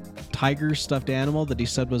tiger stuffed animal that he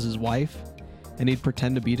said was his wife, and he'd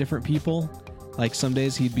pretend to be different people. Like some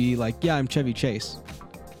days he'd be like, "Yeah, I'm Chevy Chase."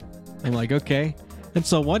 I'm like, "Okay." And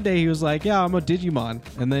so one day he was like, "Yeah, I'm a Digimon,"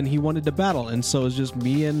 and then he wanted to battle, and so it was just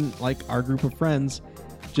me and like our group of friends,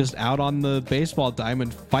 just out on the baseball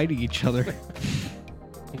diamond fighting each other.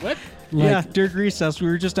 What? Yeah, during recess, we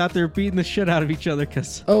were just out there beating the shit out of each other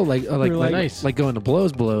because like Nice. like going to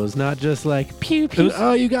blows, not just like pew pew. was-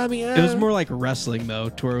 Oh, you got me. it was more like wrestling though,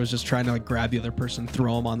 to where it was just trying to like grab the other person,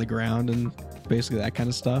 throw them on the ground, and basically that kind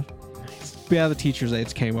of stuff. Nice. But yeah, the teachers'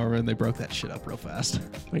 aides came over and they broke that shit up real fast.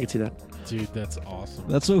 I can see that. Dude, that's awesome.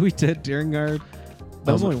 That's what we did during our.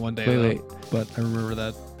 That was only one day, Wait, though, but I remember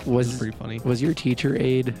that Was was pretty funny. was your teacher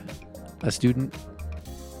aide a student?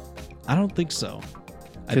 I don't think so.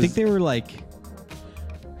 I 'Cause- think they were like.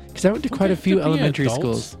 Because I went to Don't quite they a have few to be elementary adults?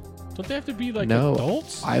 schools. Don't they have to be like No.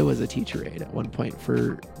 adults? I was a teacher aide at one point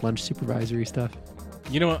for lunch supervisory stuff.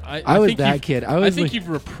 You know what? I was think that you've- kid. I I was think like, you've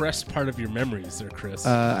repressed part of your memories there, Chris.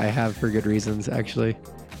 I have for good reasons actually.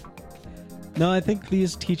 No, I think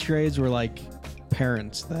these teacher aides were like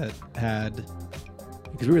parents that had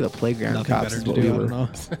Because we were the playground nothing cops. better Is to what we do. I were.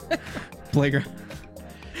 don't know. Playground.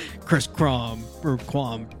 Chris Quam,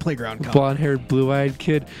 playground cop. Blonde-haired, blue-eyed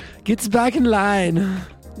kid gets back in line.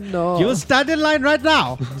 No. You stand in line right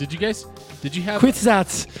now. Did you have Quit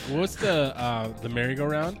that. what's the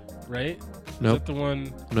merry-go-round, right? Is Nope. that the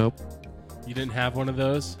one Nope. you didn't have one of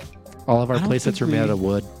those? All of our I don't play sets think were made we- out of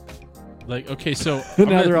wood. Like, okay, so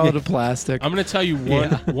Now they're all out of plastic. I'm gonna tell you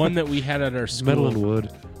one that we had at our Metal and school. wood.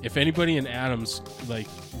 If anybody in Adams like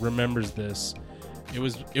remembers this, it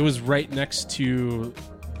was right next to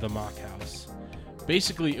the mock house.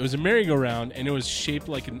 Basically, it was a merry-go-round and it was shaped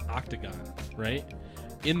like an octagon, right?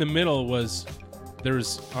 In the middle there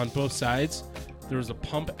was on both sides there was a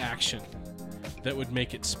pump action that would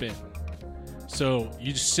make it spin. So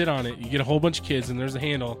you just sit on it, you get a whole bunch of kids, and there's a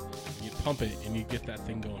handle, you pump it, and you get that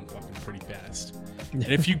thing going fucking pretty fast. And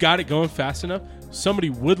if you got it going fast enough, somebody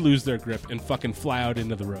would lose their grip and fucking fly out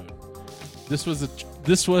into the road. This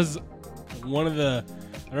was one of the,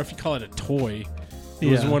 I don't know if you call it a toy. It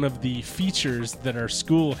was Yeah. one of the features that our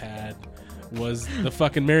school had was the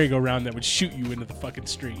fucking merry-go-round that would shoot you into the fucking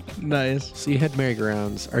street. Nice. So you had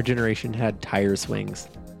merry-go-rounds. Our generation had tire swings.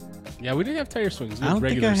 Yeah, we didn't have tire swings. We I had don't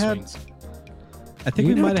think regular I had- swings. I think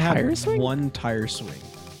You we know might have tire had swing? one tire swing.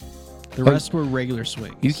 The But rest were regular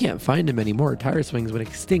swings. You can't find them anymore. Tire swings went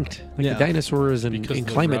extinct. Like Yeah. the dinosaurs and Because in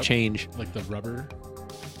the climate rub- change. Like the rubber.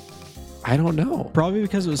 I don't know. Probably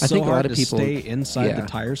because it was I so think a lot hard of to people- stay inside yeah. the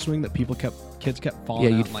tire swing that kids kept falling Yeah,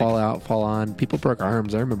 out. you'd and, fall out, fall on. People broke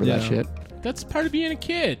arms. I remember that Yeah. shit. That's part of being a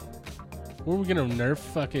kid. Were we gonna nerf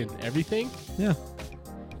fucking everything? Yeah.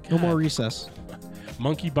 No God. more recess.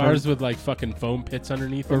 Monkey bars with like fucking foam pits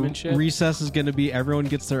underneath them Or and shit. recess is going to be everyone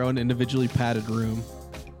gets their own individually padded room.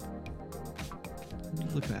 What are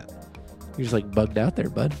you looking at? You're just like bugged out there,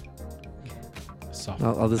 bud. Soft.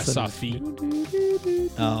 All of a I saw sudden.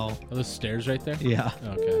 feet. Oh, Are those stairs right there? yeah.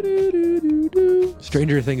 Okay.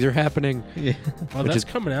 Stranger things are happening. Yeah. Well, Which that's is-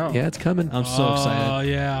 coming out. Yeah, it's coming. I'm so Oh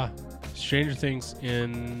excited. yeah. Stranger Things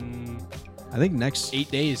in I think next,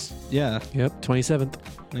 8 days. yeah, Yep, 27th.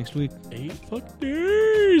 next week. 8 fucking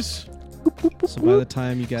days. So by the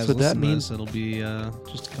time you guys So that listen to means- this, it'll be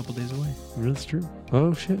just a couple days away. That's true.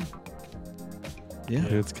 Oh shit, Yeah.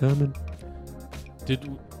 it's coming. Do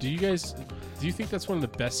you think that's one of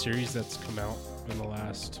the best series that's come out in the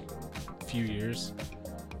last few years?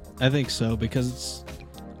 I think so because it's,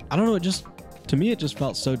 I don't know, to me it just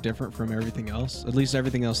felt so different from everything else. At least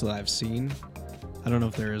everything else that I've seen. I don't know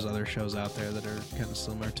if there is other shows out there that are kind of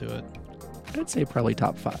similar to it. I'd say probably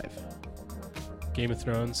top 5. Game of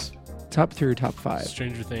Thrones, Top 3 or top 5.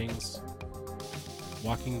 Stranger Things,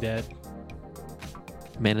 Walking Dead.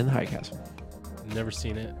 Man in the High Castle. Never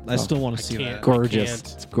seen it. I still want I to see can't. that. Gorgeous.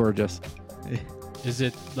 can't. It's gorgeous. Is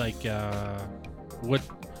it like what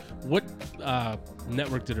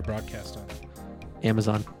network did it broadcast on?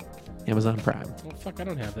 Amazon Prime. Well, fuck, I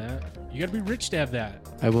don't have that. You gotta be rich to have that.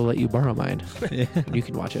 I will let you borrow mine. Yeah. And you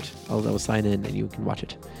can watch it. I'll sign in and you can watch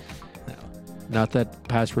it. Not that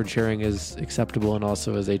password sharing is acceptable and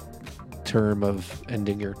also is a term of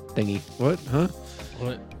ending your thingy. What? Huh?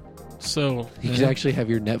 What? So You can actually have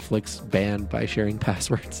your Netflix banned by sharing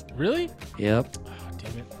passwords. really? Yep. Oh,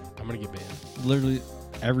 damn it! I'm gonna get banned. Literally,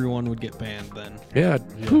 everyone would get banned then. Yeah.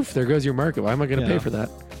 Yeah. Poof. There goes your market. Why am I going to Yeah. pay for that?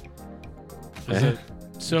 Is Yeah. it?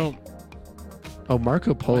 So Oh,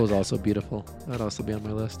 Marco Polo is also beautiful. That'd also be on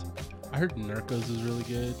my list. I heard Narcos is really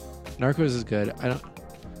good. Narcos is good.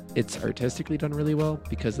 It's artistically done really well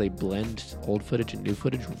because they blend old footage and new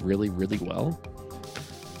footage really, really well.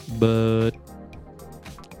 But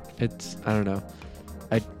I don't know.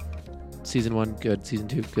 Season 1 good, season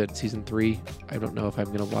 2 good, season 3 I don't know if I'm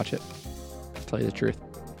gonna watch it. To tell you the truth.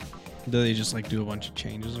 Do they just like do a bunch of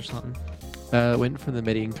changes or something? Went from the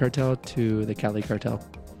Medellin cartel to the Cali cartel,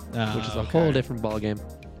 which is a whole different ballgame.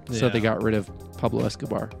 So they Yeah. got rid of Pablo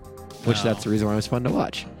Escobar, which Oh. that's the reason why it was fun to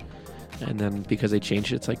watch. And then because they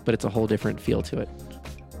changed it, it's like, but it's a whole different feel to it.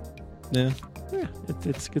 Yeah. Yeah,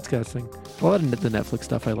 it's got a thing. A lot of the Netflix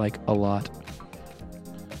stuff I like a lot.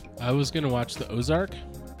 I was gonna watch the Ozark.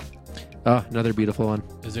 Oh, another beautiful one.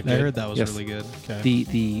 Is it I good? heard that was Yes. really good. Okay.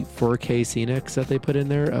 The 4K scenics that they put in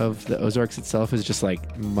there of the Ozarks itself is just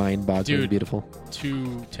like mind-bogglingly Dude. beautiful. Two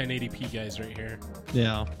 1080p guys right here.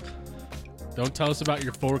 Yeah. Don't tell us about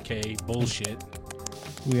your 4K bullshit.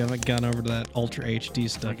 We haven't gone over to that Ultra HD I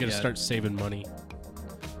stuff gotta yet. start saving money.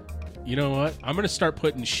 You know what? I'm gonna start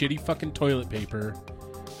putting shitty fucking toilet paper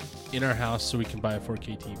in our house so we can buy a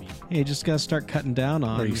 4K TV. Hey, you just gotta start cutting down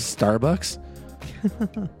on. Are you Starbucks?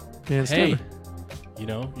 Man, Hey, you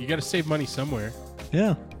know, you gotta save money somewhere.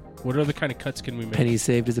 Yeah. What other kind of cuts can we make? penny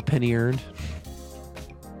saved is a penny earned.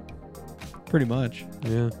 Pretty much.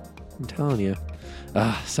 Yeah, I'm telling you.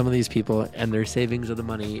 Some of these people and their savings of the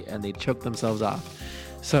money, and they choke themselves off.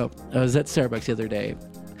 So I was at Starbucks the other day.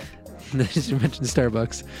 You mentioned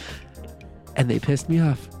Starbucks, and they pissed me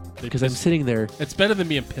off because I'm sitting there. It's better than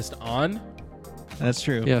being pissed on. That's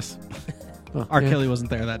true. Yes, well, R. yeah. Kelly wasn't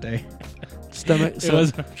there that day. Stomach. It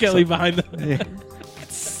was Kelly behind the. Yeah.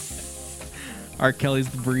 R. Kelly's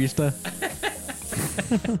the barista.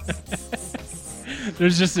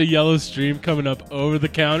 There's just a yellow stream coming up over the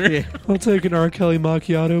counter. Yeah. I'll take an R. Kelly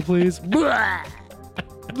macchiato, please.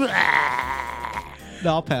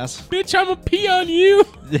 No, I'll pass. Bitch, I'm gonna pee on you.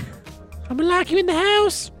 I'm gonna lock you in the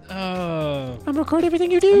house. Oh, I'm gonna record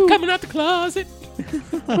everything you do. coming out the closet.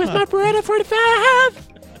 With my Beretta 45.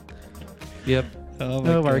 Yep.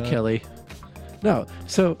 Oh, R. Kelly. No,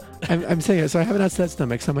 so I'm saying it. So I have an upset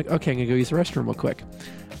stomach. So I'm like, okay, I'm gonna go use the restroom real quick.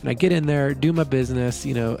 And I get in there, do my business.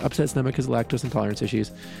 You know, upset stomach because of lactose intolerance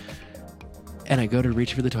issues. And I go to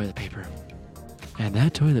reach for the toilet paper, and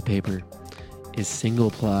that toilet paper is single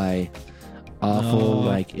ply, awful, Oh,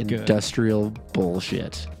 like good. industrial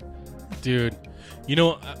bullshit. Dude, you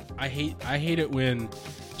know I hate it when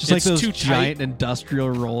Just like it's those too giant tight. industrial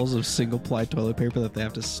rolls of single-ply toilet paper that they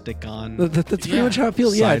have to stick on. That's pretty Yeah. much how it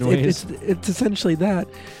feels. Yeah, Sideways. it's essentially that.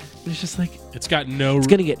 It's just like It's got no. it's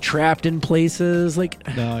gonna get trapped in places. Like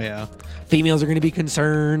Oh, yeah. females are gonna be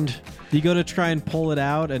concerned. You go to try and pull it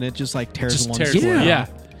out, and it just like tears just one tears. side. Yeah. Yeah.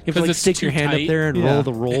 You have to 'Cause like it's stick your too hand tight. up there and Yeah. roll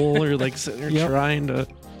the roll, or like sitting there Yep. trying to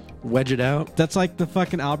wedge it out. That's like the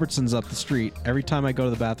fucking Albertsons up the street. Every time I go to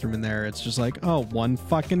the bathroom in there, it's just like, oh, one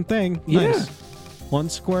fucking thing. Yeah. Nice. One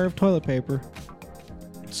square of toilet paper.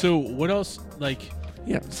 So what else? Like,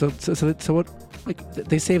 Yeah. So what? Like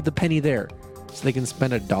they save the penny there, so they can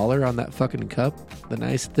spend $1 on that fucking cup, the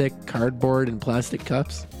nice thick cardboard and plastic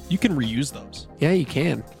cups. You can reuse those. Yeah, you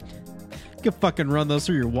can. You can fucking run those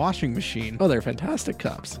through your washing machine. Oh, they're fantastic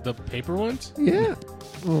cups. the paper ones? Yeah.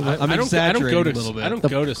 Well, I I'm don't go exaggerating to. a little bit. I don't The-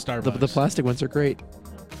 go to Starbucks. the plastic ones are great.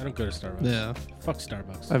 I don't go to Starbucks. Yeah. Fuck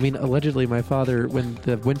Starbucks. I mean, allegedly, my father, when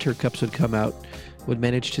the winter cups would come out, would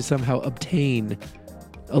manage to somehow obtain,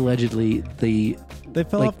 allegedly, the They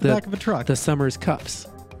fell Like off the back of a truck. summer's cups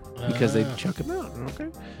because they Ah. chuck them out. Okay.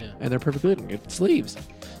 Yeah. And they're perfectly good and get sleeves.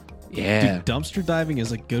 Yeah. Dude, dumpster diving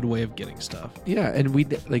is a good way of getting stuff. Yeah, and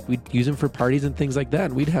we'd use them for parties and things like that,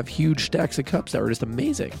 and we'd have huge stacks of cups that were just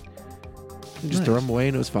amazing. And just throw Nice. them away,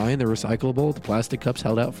 and it was fine. They're recyclable. The plastic cups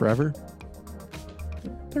held out forever.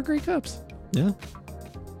 They're great cups. Yeah.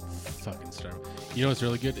 Fucking Starbucks. You know what's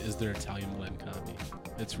really good is their Italian blend coffee.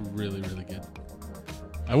 It's really, really good.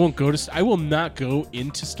 I will not go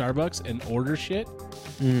into Starbucks and order shit,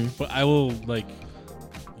 but I will like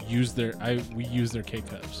we use their K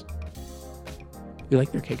cups. You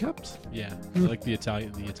like their K cups? Yeah, I like the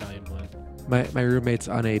Italian blend. My roommate's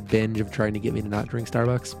on a binge of trying to get me to not drink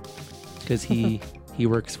Starbucks because he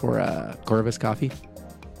works for Corvus Coffee.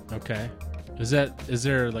 Okay, is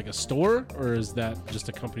there like a store or is that just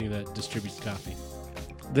a company that distributes coffee?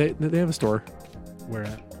 They have a store. Where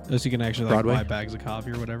at? So you can actually like, Broadway? buy bags of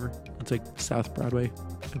coffee or whatever. It's like South Broadway.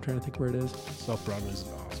 I'm trying to think where it is. South Broadway is an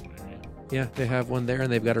awesome area. Yeah, they have one there,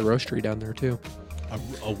 and they've got a roastery down there too. A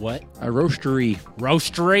what? A roastery.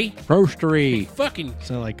 Roastery? Roastery. Fucking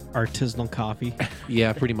So like artisanal coffee,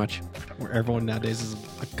 Yeah, pretty much. where everyone nowadays is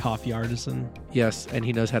a coffee artisan. Yes, and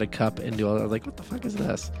he knows how to cup and do all that. I was like, what the fuck is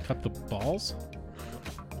this? cup the balls.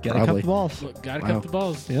 Get a cup Probably. of balls. Look, gotta Wow. cup the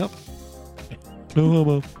balls. Yep. No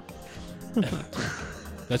homo.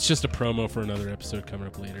 That's just a promo for another episode coming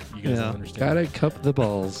up later. You guys Yeah. don't understand. Gotta cup the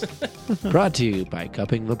balls. Brought to you by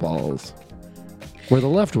Cupping the Balls. Where the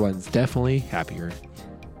left one's definitely happier.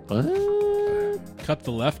 What? Cut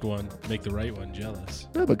the left one, make the right one jealous.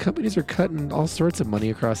 No, but companies are cutting all sorts of money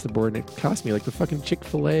across the board, and it cost me like the fucking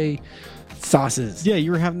Chick-fil-A sauces. Yeah,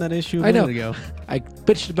 you were having that issue a I know. minute ago. I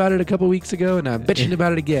bitched about it a couple weeks ago, and I'm bitching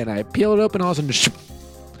about it again. I peel it open, all of a sudden,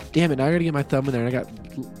 damn it, now I gotta get my thumb in there and I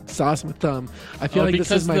got sauce on my thumb. I feel like this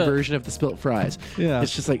because is my version of the spilt fries. Yeah.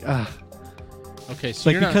 It's just like, Okay, so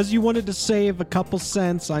Like, you're not. because you wanted to save a couple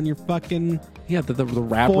cents on your fucking... yeah, the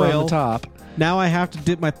wrapper on Foil. the top. Now I have to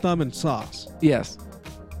dip my thumb in sauce. Yes.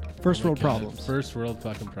 First Oh my world God, problems. First world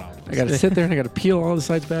fucking problems. I gotta sit there and I gotta peel all the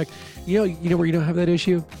sides back. You know where you don't have that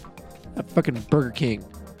issue? At fucking Burger King.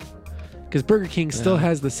 Because Burger King still Yeah.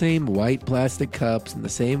 has the same white plastic cups and the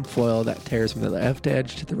same foil that tears from the left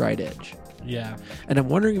edge to the right edge. Yeah. And I'm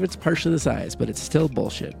wondering if it's partially the size, but it's still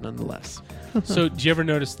bullshit nonetheless. So, do you ever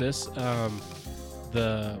notice this?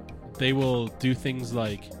 They will do things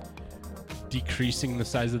like decreasing the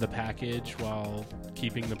size of the package while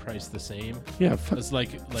keeping the price the same. Yeah, It's like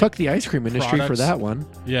fuck the ice cream industry for products- that one.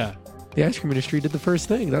 Yeah. The ice cream industry did the first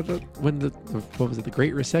thing. When what was it? The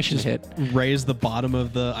Great Recession hit. Raise the bottom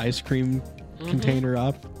of the ice cream container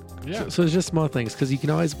up. Yeah. So it's just small things because you can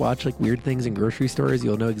always watch like weird things in grocery stores.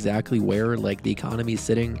 You'll know exactly where like the economy is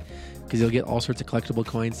sitting because you'll get all sorts of collectible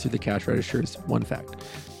coins through the cash registers. One fact.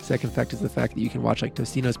 Second fact is the fact that you can watch like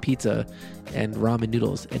Tostino's Pizza and ramen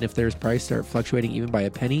noodles, and if their price start fluctuating even by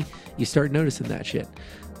a penny, you start noticing that shit.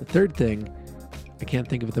 The third thing, I can't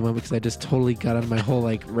think of it at the moment because I just totally got on my whole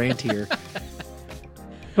like rant here.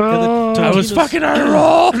 Yeah, the I was Totino's- fucking on a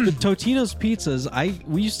roll. The Totino's pizzas,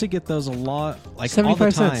 we used to get those a lot, like all 75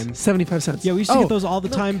 the cents. time. 75 cents. Yeah, we used to Oh, get those all the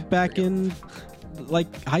time back in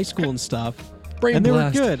like high school and stuff. Brain and they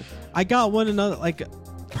blast. were good. I got one another like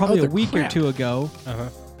probably Oh, a they're week crap. or two ago, Uh-huh.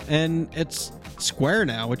 and it's square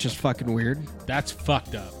now, which is fucking weird. That's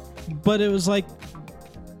fucked up. But it was like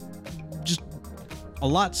just a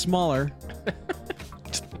lot smaller.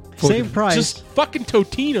 Same price. Just fucking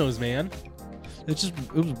Totino's, man. It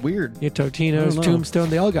was weird. Yeah, I Totino's, don't know. Tombstone,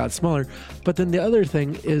 they all got smaller. But then the other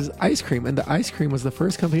thing is ice cream, and the ice cream was the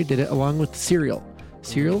first company that did it along with cereal.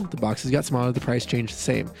 Cereal, the boxes got smaller, the price changed the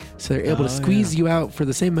same. So they're able to Oh, squeeze you out for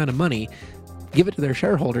the same amount of money, give it to their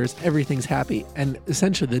shareholders, everything's happy. And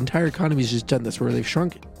essentially the entire economy's just done this where they've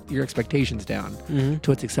shrunk your expectations down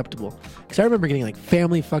to what's acceptable. Because I remember getting like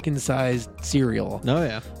family fucking sized cereal Oh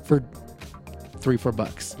yeah. for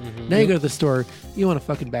 $3-4. Now you go to the store, you want a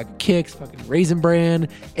fucking bag of Kicks, fucking Raisin Bran,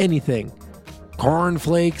 anything, corn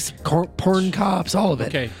flakes, corn cops, all of it.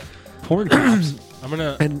 Okay. Porn cops. I'm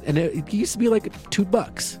gonna. And it used to be like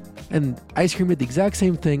 $2. And ice cream did the exact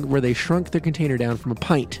same thing where they shrunk their container down from a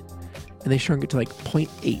pint, and they shrunk it to like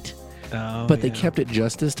 0.8, Oh, but they yeah. kept it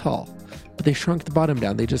just as tall. But they shrunk the bottom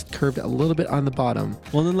down. They just curved a little bit on the bottom.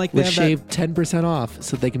 Well, then like they With have that, shaved 10% off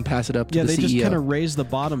so they can pass it up to yeah, the they CEO. just kind of raise the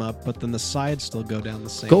bottom up, but then the sides still go down the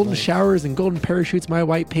same. Golden way. showers and golden parachutes, my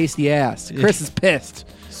white pasty ass. Chris is pissed.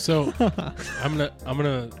 So I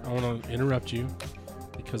want to interrupt you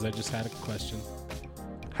because I just had a question.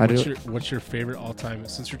 What's your favorite all-time?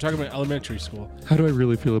 Since you're talking about elementary school, How do I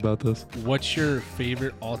really feel about this? what's your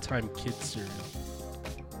favorite all-time kid cereal?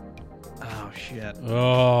 Oh shit.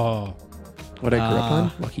 Oh, What I grew up Ah.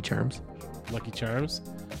 on? Lucky Charms. Lucky Charms.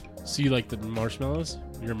 So you like the marshmallows?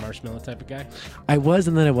 You're a marshmallow type of guy. I was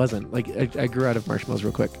and then I wasn't. Like I grew out of marshmallows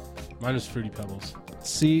real quick. Mine was Fruity Pebbles.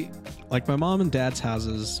 See, like my mom and dad's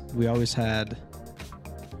houses, we always had.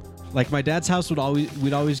 Like my dad's house we'd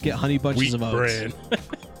always get honey bunches of oats.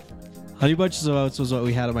 Honey bunches of oats was what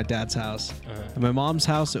we had at my dad's house. Uh-huh. At my mom's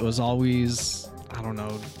house, it was always, I don't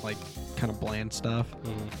know, like kind of bland stuff.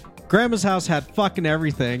 Grandma's house had fucking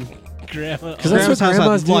everything. Grandma. 'Cause that's what Grandma's house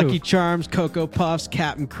grandmas had do. Lucky Charms, Cocoa Puffs,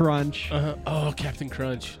 Captain Crunch, Oh, Captain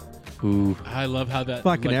Crunch. Ooh. I love how that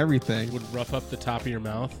fucking like, everything. would rough up the top of your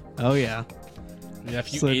mouth. Oh yeah. Yeah,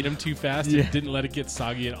 if you So- ate them too fast Yeah. and didn't let it get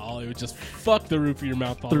soggy at all, it would just fuck the roof of your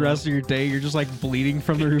mouth all The rest of your day, you're just like bleeding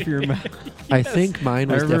from the roof of your mouth. I think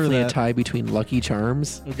mine I was remember definitely a that. tie between Lucky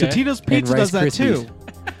Charms. Okay. Totino's and Pizza Rice does that Krispies. too.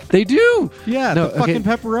 They do. Yeah, No, the fucking okay.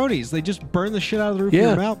 pepperonis. They just burn the shit out of the roof of Yeah,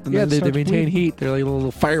 your mouth. And yeah. then it They starts maintain bleeding. heat. They're like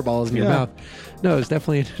little fireballs in your Yeah. mouth. No, it's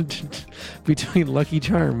definitely between Lucky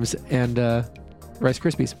Charms and Rice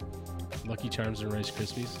Krispies. Lucky Charms and Rice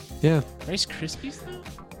Krispies. Yeah, Rice Krispies though?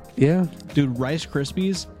 yeah. Dude, Rice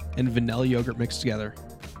Krispies and vanilla yogurt mixed together.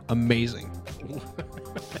 Amazing.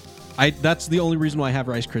 That's the only reason why I have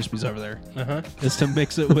Rice Krispies over there, Uh-huh. is to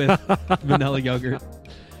mix it with vanilla yogurt.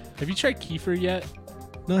 Have you tried kefir yet?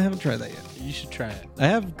 No, I haven't tried that yet. You should try it. I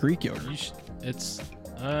have Greek yogurt. You should. It's.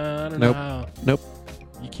 I don't Nope. know how. Nope.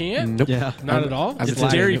 You can't. Nope. Yeah. Not I'm- at all. I'm It's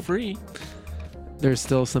lying. dairy free. There's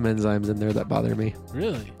still some enzymes in there that bother me.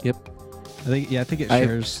 Really? Yep. I think it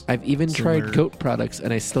shares. I've even Similar. tried goat products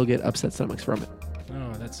and I still get upset stomachs from it.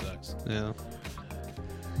 Oh, that sucks. Yeah.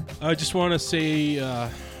 I just want to say, I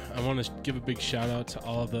want to give a big shout out to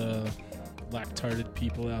all the lactarted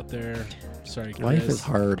people out there. Sorry, Chris. Life is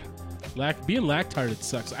hard. Being lactarded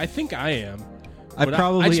sucks. I think I am. I but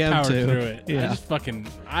probably I just am powered too. through it. Yeah.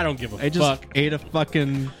 I don't give a I just fuck. ate a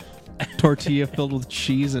fucking tortilla filled with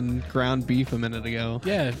cheese and ground beef a minute ago.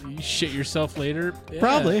 Yeah, you shit yourself later. Yeah,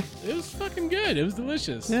 Probably. It was fucking good. It was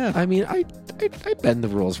delicious. Yeah. I mean, I bend the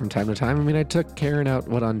rules from time to time. I mean, I took Karen out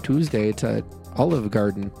on Tuesday to Olive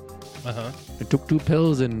Garden. Uh-huh. I took 2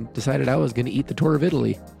 pills and decided I was going to eat the tour of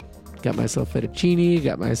Italy. Got myself fettuccine,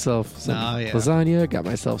 got myself some lasagna, got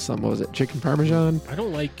myself some, what was it, chicken parmesan. I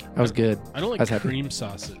don't like... That was good. I don't I was like happy. cream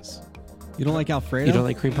sauces. You don't like Alfredo? You don't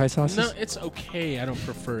like cream pie sauces? No, it's okay. I don't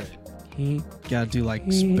prefer it. He Gotta do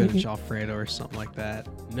like spinach Alfredo or something like that.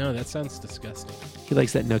 No, that sounds disgusting.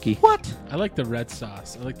 likes that gnocchi. What? I like the red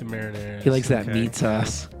sauce. I like the marinara. He likes that Okay. meat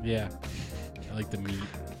sauce. Yeah. I like the meat.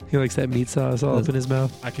 He likes that meat sauce all up in his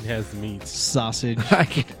mouth. I can have the meats. Sausage.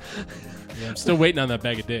 Yeah, I'm still waiting on that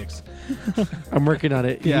bag of dicks. I'm working on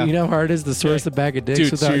it. Yeah. You know how hard it is to source a bag of dicks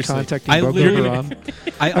Dude, without seriously. contacting I Boko literally- Haram?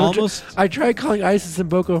 I almost... I tried calling ISIS and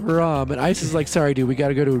Boko Haram, and ISIS is like, sorry, dude, we got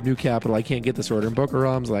to go to a new capital. I can't get this order. And Boko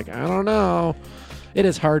Haram's like, I don't know. It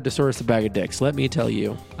is hard to source a bag of dicks, let me tell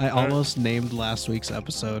you. I almost named last week's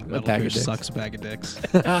episode A bag of Metal dicks. Sucks a Bag of Dicks.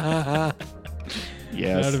 That would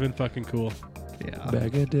Yes. have been fucking cool. Yeah.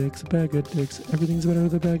 Bag of dicks, bag of dicks. Everything's better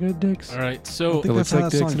with a bag of dicks. All right, so I think It looks that's how like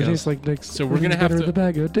that dicks song and it goes. tastes like dicks. So we're gonna Everything's have better to- with a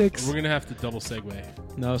bag of dicks. we're gonna have to double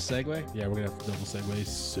segue. No segue? Yeah, we're gonna have to double segue.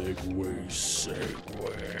 Segue.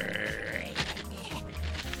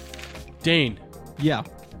 Dane, Yeah.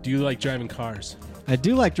 do you like driving cars? I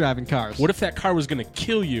do like driving cars. What if that car was gonna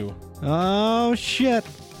kill you? Oh, shit.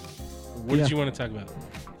 What Yeah. did you want to talk about?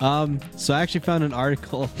 So I actually found an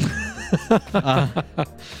article.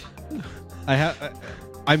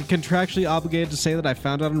 I'm contractually obligated to say that I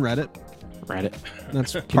found it on Reddit. Reddit.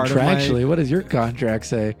 That's part of Contractually, my what does your contract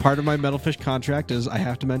say? Metalfish contract is I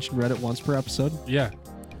have to mention Reddit once per episode. Yeah,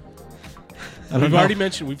 I don't we've know. already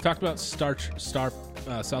mentioned. We've talked about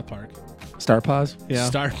South Park, Star Paws? Yeah.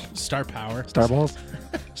 Star Power, Star Balls?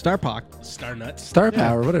 Starpock. Star Nuts. Star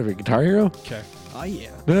Power, whatever. Guitar Hero? Okay, Oh yeah.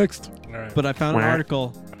 Next. all right. But I found an Wah.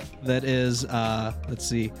 article that is, let's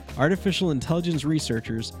see, artificial intelligence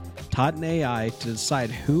researchers taught an AI to decide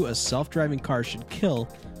who a self-driving car should kill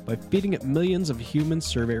by feeding it millions of human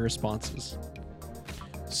survey responses.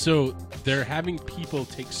 So they're having people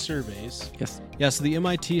take surveys. Yes. Yeah, so the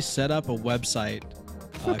MIT set up a website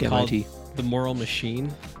Fuck called MIT. The Moral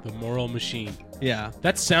Machine. The moral machine. Yeah.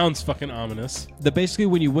 That sounds fucking ominous. Basically,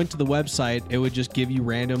 when you went to the website, it would just give you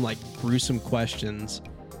random, like, gruesome questions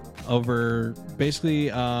over basically,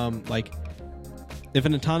 like, if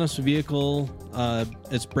an autonomous vehicle,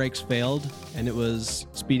 its brakes failed and it was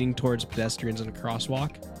speeding towards pedestrians in a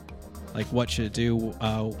crosswalk, like, what should it do?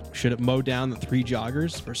 Should it mow down the 3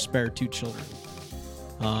 joggers or spare 2 children?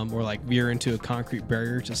 Or, like, veer into a concrete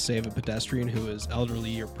barrier to save a pedestrian who is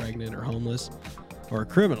elderly or pregnant or homeless or a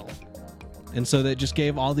criminal? And so they just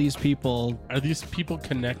gave all these people... Are these people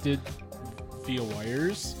connected via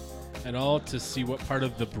wires at all to see what part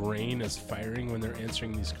of the brain is firing when they're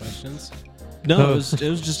answering these questions? No, it was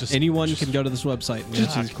just, Just- anyone just- can go to this website and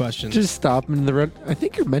answer these questions. Just stop him in the road. I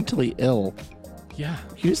think you're mentally ill. Yeah.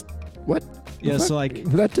 You just... What? Yeah, What? so, like-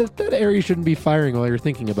 That area shouldn't be firing while you're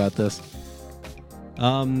thinking about this.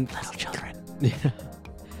 Little children. Yeah.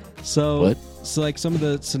 So, What? so like some of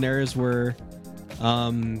the scenarios were,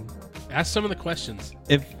 Ask some of the questions.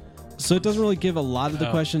 so it doesn't really give a lot of the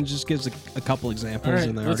Oh. questions, just gives a couple All examples right,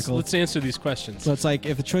 in the let's, article. let's answer these questions. So it's like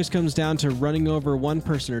if the choice comes down to running over one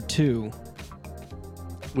person or 2,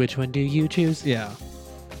 Which one do you choose? yeah.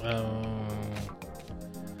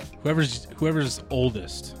 Whoever's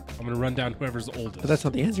oldest. I'm gonna run down whoever's oldest. But that's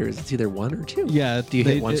not the answer. Is it's either 1 or 2? Yeah, Do you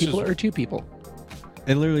hit 1 it, people or 2 people?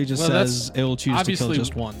 it literally just Well, says it will choose to kill obviously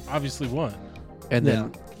just one. Obviously one. And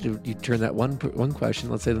then you turn that one question.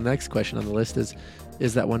 Let's say the next question on the list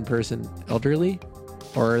is that one person elderly,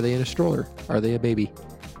 or are they in a stroller? Are they a baby?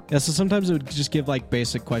 Yeah, so sometimes it would just give like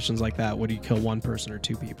basic questions like that. Would you kill one person or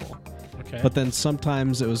 2 people? Okay. But then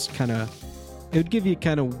sometimes it would give you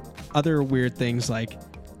kind of other weird things like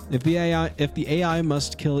if the AI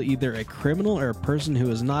must kill either a criminal or a person who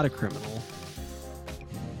is not a criminal,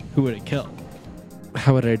 who would it kill?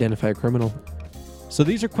 How would I identify a criminal? So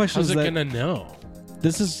these are questions how's it that gonna know?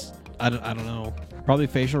 this is I don't know. Probably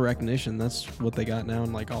facial recognition. That's what they got now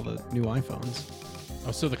in like all the new iPhones.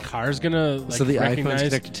 Oh, so the car's gonna like So the iPhone's recognize.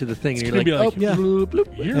 connected to the thing, It's and you're gonna like, be oh, like, yeah. bloop,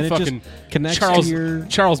 bloop. You're And it just fucking connects Charles to your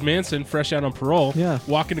Charles Manson, fresh out on parole. Yeah.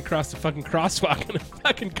 Walking across the fucking crosswalk, and a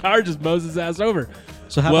fucking car just mows his ass over.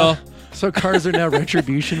 So how Well, about So cars are now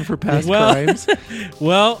retribution for past Well, crimes.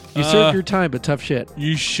 Well, You served your time, but tough shit.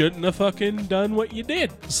 you shouldn't have fucking done what you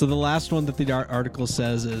did. So the last one that the article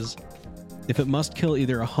says is, if it must kill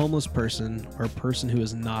either a homeless person or a person who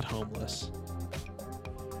is not homeless.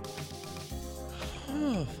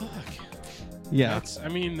 Oh fuck. Yeah.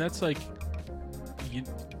 That's like, you,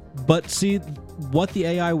 But see, what the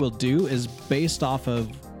AI will do is based off of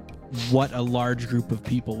what a large group of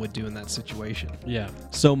people would do in that situation. yeah.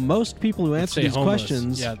 So most people who answer say these homeless.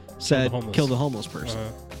 questions Yeah, said homeless. kill the homeless person.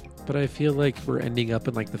 But I feel like we're ending up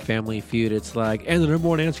in like the Family Feud. It's like, and the number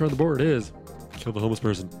one answer on the board is kill the homeless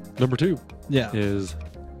person. Number 2 Yeah. is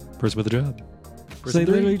person with a job. So they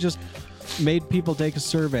literally just made people take a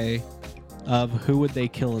survey of who would they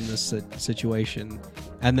kill in this situation,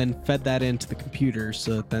 and then fed that into the computer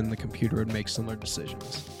so that then the computer would make similar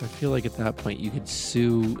decisions. I feel like at that point you could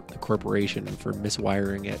sue the corporation for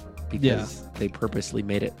miswiring it because Yeah. they purposely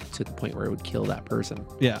made it to the point where it would kill that person.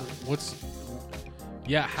 Yeah.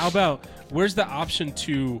 How about, where's the option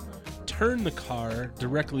to turn the car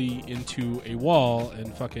directly into a wall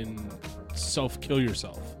and fucking self-kill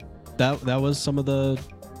yourself? That was some of the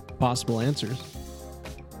possible answers.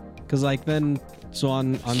 Because like then, so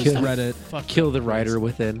on Kill- Reddit, Fuck Kill that the rider place.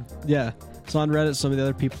 within. yeah. So on Reddit, some of the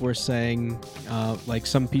other people were saying, like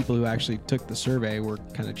some people who actually took the survey were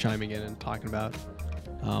kind of chiming in and talking about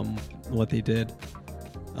what they did.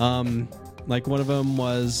 Like one of them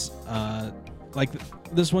was like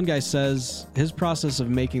this one guy says his process of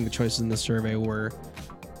making the choices in the survey were,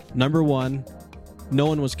 number 1, no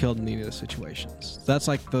one was killed in any of the situations. That's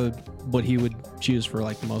like what he would choose for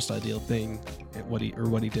like the most ideal thing, what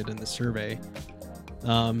he did in the survey.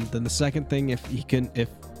 Then the second thing, if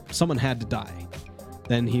someone had to die,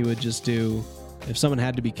 then he would just do, if someone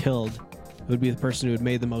had to be killed, it would be the person who had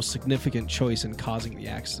made the most significant choice in causing the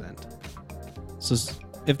accident. So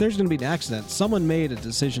if there's going to be an accident, someone made a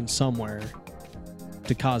decision somewhere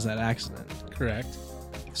to cause that accident. Correct.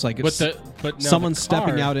 It's like But if now someone the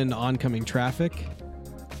stepping car- out into oncoming traffic,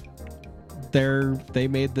 they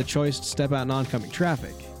made the choice to step out in oncoming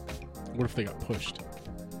traffic. What if they got pushed?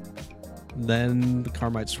 Then the car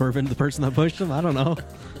might swerve into the person that pushed them. I don't know.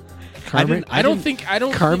 Karmic, I don't think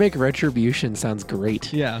karmic retribution sounds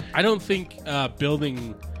great. Yeah. I don't think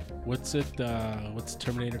building, what's the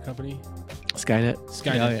Terminator company? Skynet.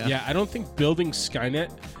 Skynet. Oh, yeah. I don't think building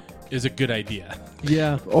Skynet is a good idea.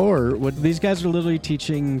 Yeah. Or would These guys are literally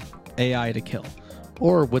teaching AI to kill. the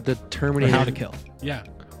Or Terminator how to kill. Yeah.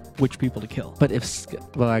 Which people to kill. But if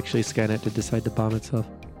actually Skynet did decide to bomb itself.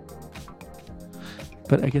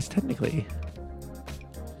 But I guess technically.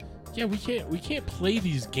 Yeah, we can't play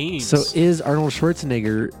these games. So is Arnold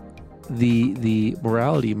Schwarzenegger the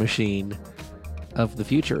morality machine of the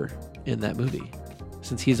future in that movie?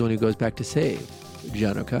 Since he's the one who goes back to save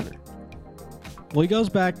John O'Connor. Well, he goes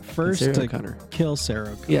back first Sarah to O'Connor. kill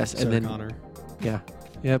Sarah. Yes, Sarah and then Connor. Yeah.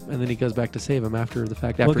 Yep, and then he goes back to save him after the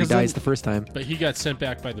fact, Well, after he 'cause then- dies the first time. But he got sent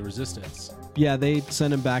back by the Resistance. Yeah, they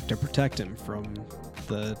sent him back to protect him from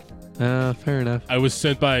the. Fair enough. I was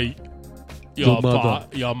sent by Your mother.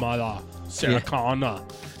 your mother, Sarah Yeah. Connor.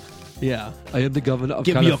 Yeah. I am the governor of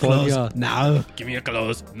Give me your clothes now. Give me your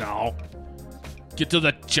clothes now. Get to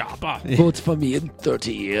the chopper. Vote for me in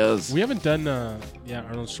 30 years. We haven't done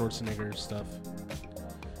Arnold Schwarzenegger stuff.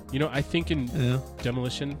 You know, I think in Yeah.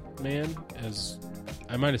 Demolition Man, as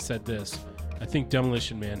I might have said this, I think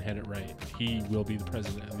Demolition Man had it right. He will be the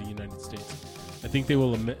president of the United States. I think they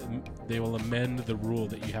will amend the rule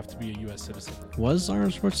that you have to be a U.S. citizen. Was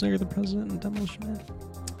Arnold Schwarzenegger the president in Demolition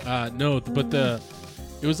Man? No, but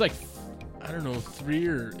it was like, I don't know,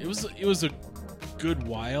 it was a good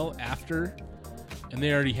while after, and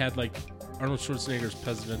they already had like Arnold Schwarzenegger's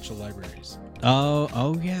presidential libraries.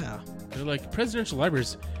 Oh yeah. They're like presidential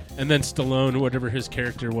libraries, and then Stallone, whatever his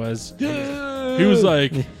character was, he was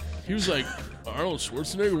like, Arnold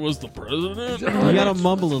Schwarzenegger was the president. You gotta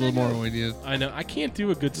mumble a little more when you. I know, I can't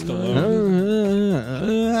do a good Stallone.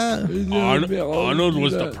 Arnold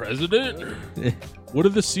was the president. What are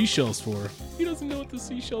the seashells for? He doesn't know what the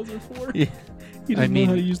seashells are for. He doesn't I know mean-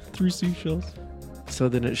 how to use the 3 seashells. So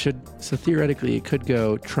then so theoretically it could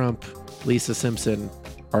go Trump, Lisa Simpson,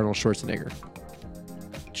 Arnold Schwarzenegger.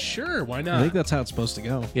 Sure, why I not? think that's how it's supposed to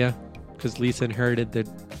go. Yeah, because Lisa inherited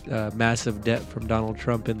the massive debt from Donald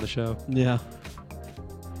Trump in the show. Yeah.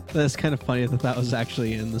 That's kind of funny that was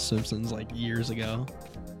actually in The Simpsons like years ago.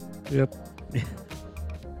 Yep.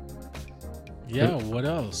 Yeah, what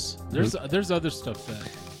else? There's other stuff that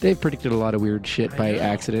They've predicted a lot of weird shit I by know.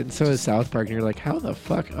 accident. And so is South Park, and you're like, how the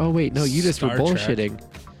fuck? Oh wait, no, you just Star were Trek. bullshitting.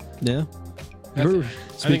 Yeah. I think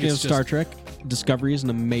Speaking it's of Star Trek, Discovery is an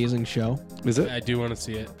amazing show. Is it? I do want to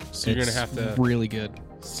see it. So you're gonna have to really good.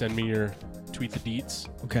 send me your tweet the deets.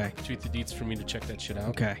 Okay. Tweet the deets for me to check that shit out.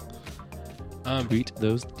 Okay. Tweet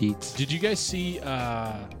those deets. Did you guys see?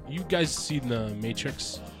 You guys seen the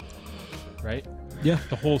Matrix? Right. Yeah.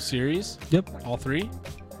 The whole series. Yep. All three.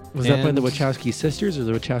 Was that by the And- Wachowski sisters or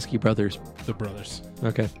the Wachowski brothers? The brothers.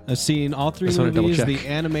 Okay. I've seen all three Just wanna double movies, the check.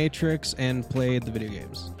 Animatrix, and played the video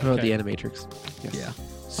games. Oh, Okay. the Animatrix. Yes. Yeah.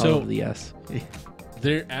 So All of the yes.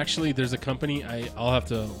 there's a company. I'll have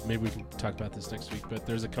to, maybe we can talk about this next week. But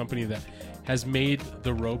there's a company that has made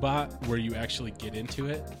the robot where you actually get into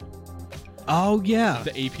it. Oh yeah.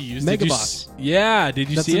 The APUs. Megabots. Yeah. Did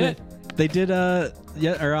you That's see in it? They did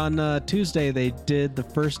on Tuesday they did the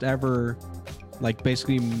first ever like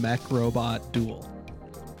basically mech robot duel.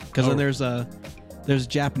 Because then there's a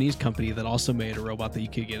Japanese company that also made a robot that you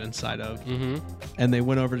could get inside of, Mm-hmm. and they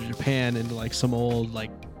went over to Japan into like some old like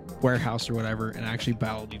warehouse or whatever and actually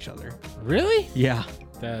battled each other. Really? Yeah.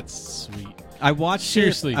 That's sweet. I watched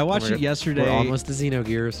Seriously. it. I watched it yesterday. We're almost to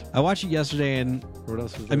Xenogears. I watched it yesterday, and What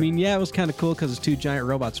else was I there? mean, yeah, it was kind of cool because it's two giant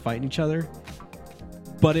robots fighting each other,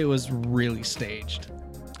 but it was really staged.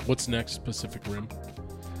 What's next? Pacific Rim.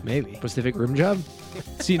 Maybe. Pacific Rim Job?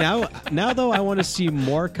 See now though, I want to see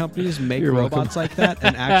more companies make You're welcome. robots like that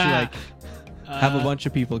and actually like have a bunch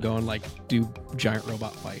of people go and like do giant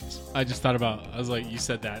robot fights. I just thought about. I was like, you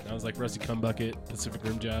said that, and I was like, Rusty Cumbucket, Pacific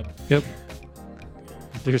Rim Job. Yep.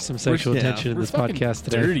 There's some sexual yeah, tension in We're this fucking podcast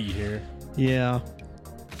today. dirty here. Yeah,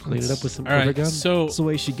 Clean it up with some All right. overgun. So that's the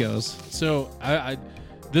way she goes. I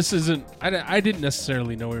this isn't. I didn't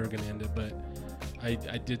necessarily know we were going to end it, but I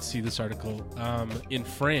did see this article. In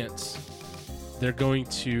France, they're going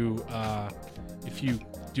to if you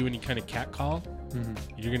do any kind of cat call,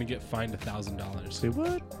 you're going to get fined $1,000. Say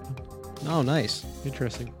what? Oh, nice.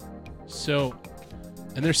 Interesting. So,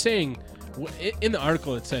 and they're saying in the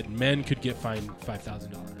article it said men could get fined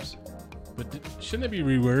 $5,000, but shouldn't that be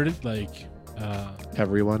reworded like?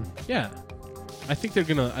 Everyone. Yeah, I think they're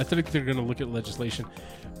gonna look at legislation,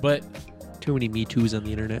 but Too many Me Too's on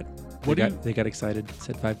the internet. What do They got excited.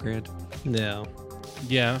 Said $5,000. Yeah.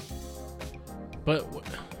 yeah, but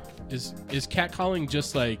is catcalling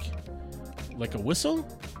just like a whistle?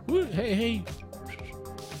 Woo, hey,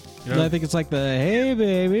 you know, I think it's like the hey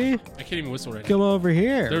baby, I can't even whistle right now. come over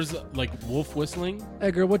here. There's like wolf whistling.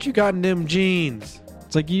 Hey girl, what you got in them jeans?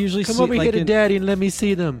 It's like you usually Come see over it, here like to in, daddy and let me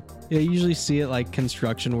see them. yeah, you usually see it like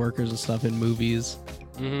construction workers and stuff in movies,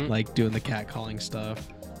 Mm-hmm. like doing the cat calling stuff.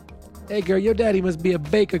 Hey girl, your daddy must be a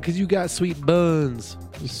baker because you got sweet buns.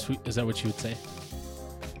 Sweet, is that what you would say?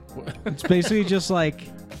 It's basically just like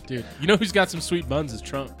Dude, you know who's got some sweet buns is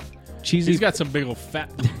Trump. cheesy. He's got some big old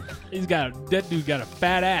fat. That dude got a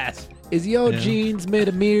fat ass. Is your Yeah. jeans made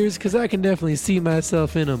of mirrors? Because I can definitely see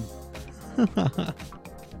myself in them.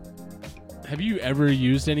 Have you ever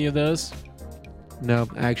used any of those? No,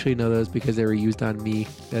 I actually know those because they were used on me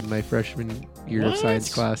in my freshman year of What?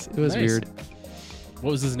 science class. It was Nice. weird.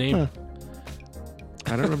 What was his name? Huh. I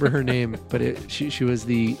don't remember her name, but she was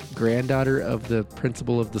the granddaughter of the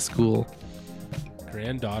principal of the school.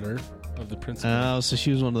 Granddaughter of the principal. Oh, so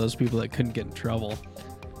she was one of those people that couldn't get in trouble.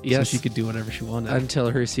 Yes, So she could do whatever she wanted. until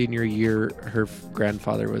her senior year, her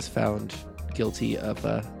grandfather was found guilty of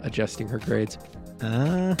adjusting her grades.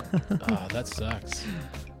 Ah, Oh, that sucks.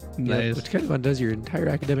 nice. Which kind of undoes your entire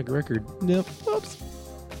academic record. Yep. Oops.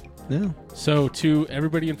 Yeah. So to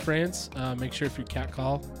everybody in France, make sure if you cat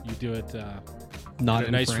call, you do it Not in a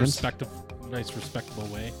in nice, France. respectable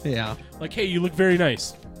way. Yeah. Like, hey, you look very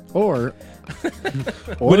nice. Or,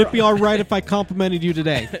 Would it be all right if I complimented you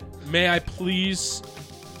today? May I please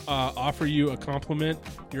offer you a compliment?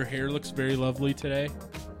 Your hair looks very lovely today.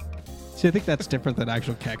 See, I think that's different than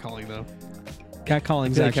actual catcalling, though.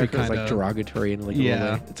 Catcalling's it's actually kind kind like of derogatory in like a Yeah.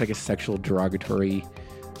 little way. It's like a sexual derogatory.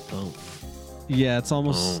 Oh, yeah. It's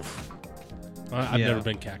almost. I've Yeah. never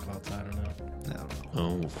been cat called, so I don't know. I don't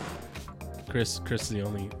know. oh. Chris is the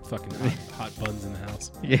only fucking hot buns in the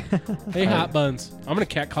house. Yeah. Hey, hot buns. I'm gonna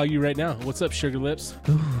cat call you right now. What's up, sugar lips?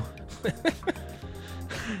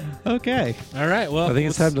 Okay. All right. Well, I think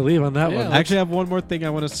it's time to leave on that Yeah, one. let's- Actually, I have one more thing I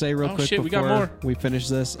want to say real Oh, quick shit, we before got more. we finish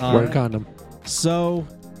this. Wear a condom. So,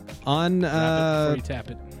 on Wrap it before you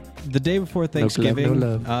tap it. the day before glove, no Thanksgiving,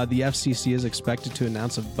 love. the FCC is expected to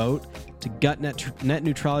announce a vote to gut net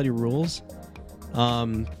neutrality rules.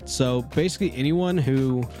 So basically, anyone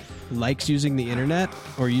who likes using the internet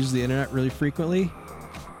or uses the internet really frequently,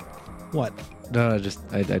 what? No, just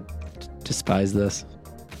I despise this.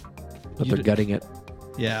 But You they're gutting it.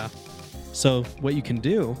 Yeah. So what you can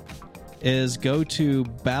do is go to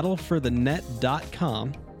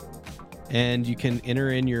battleforthenet.com and you can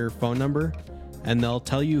enter in your phone number and they'll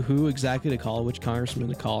tell you who exactly to call, which congressman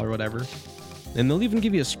to call, or whatever. And they'll even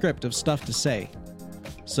give you a script of stuff to say.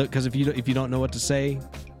 So, because if you don't know what to say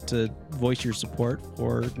to voice your support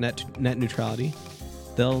for net neutrality,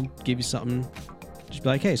 they'll give you something. Just be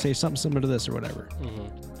like, hey, say something similar to this or whatever.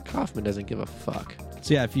 Mm-hmm. Kaufman doesn't give a fuck.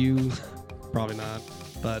 So yeah, if you probably not,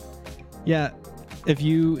 but yeah, if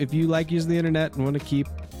you like using the internet and want to keep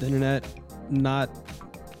the internet not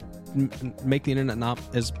make the internet not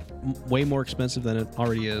as way more expensive than it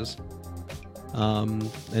already is,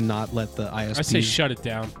 and not let the ISP. I say shut it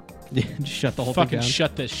down. Just shut the whole thing Fucking down.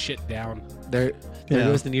 shut this shit down. There Yeah.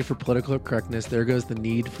 goes the need for political correctness. There goes the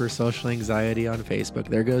need for social anxiety on Facebook.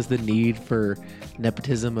 There goes the need for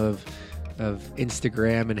nepotism of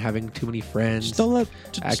Instagram and having too many friends. Just don't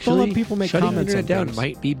let people make shutting comments the on internet down things.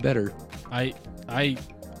 might be better.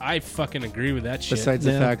 I fucking agree with that shit. Besides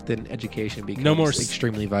the Yeah. fact that education becomes No more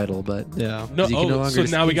extremely vital, but Yeah. no, you can no longer so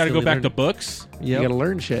just now we got to go instantly back learn. to books. you Yep. got to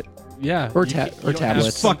learn shit. Yeah, Or you ta- can't- or you don't have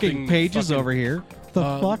tablets. Fucking something pages fucking- over here. The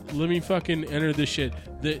fuck? Let me fucking enter this shit.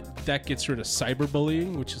 That gets rid of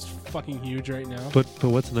cyberbullying, which is fucking huge right now. But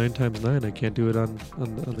what's 9 times 9? I can't do it on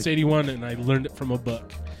It's 81, and I learned it from a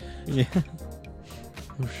book. Yeah.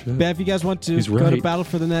 Oh shit. But if you guys want to, He's go to right.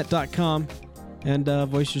 battleforthenet.com and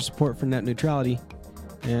voice your support for net neutrality,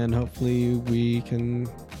 and hopefully we can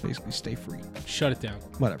basically stay free. Shut it down.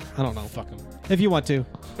 Whatever. I don't know. Fuck them. If you want to,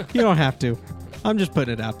 you don't have to. I'm just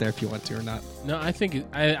putting it out there if you want to or not. No, I think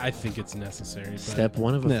I think it's necessary. But Step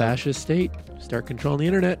 1 of a Yeah. fascist state: start controlling the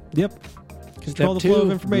internet. Yep. Control Step the flow 2,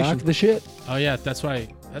 of information. block the shit. Oh yeah, that's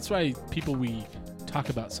why people we talk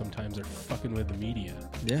about sometimes are fucking with the media.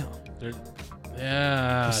 Yeah. They're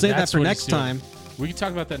yeah. Save that that's for what next he's doing. time. We can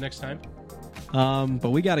talk about that next time. But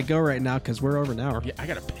we got to go right now because we're over an hour. Yeah, I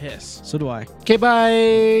gotta piss. So do I. Okay,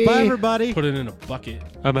 bye. Bye, everybody. Put it in a bucket.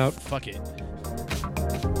 I'm out. Fuck it.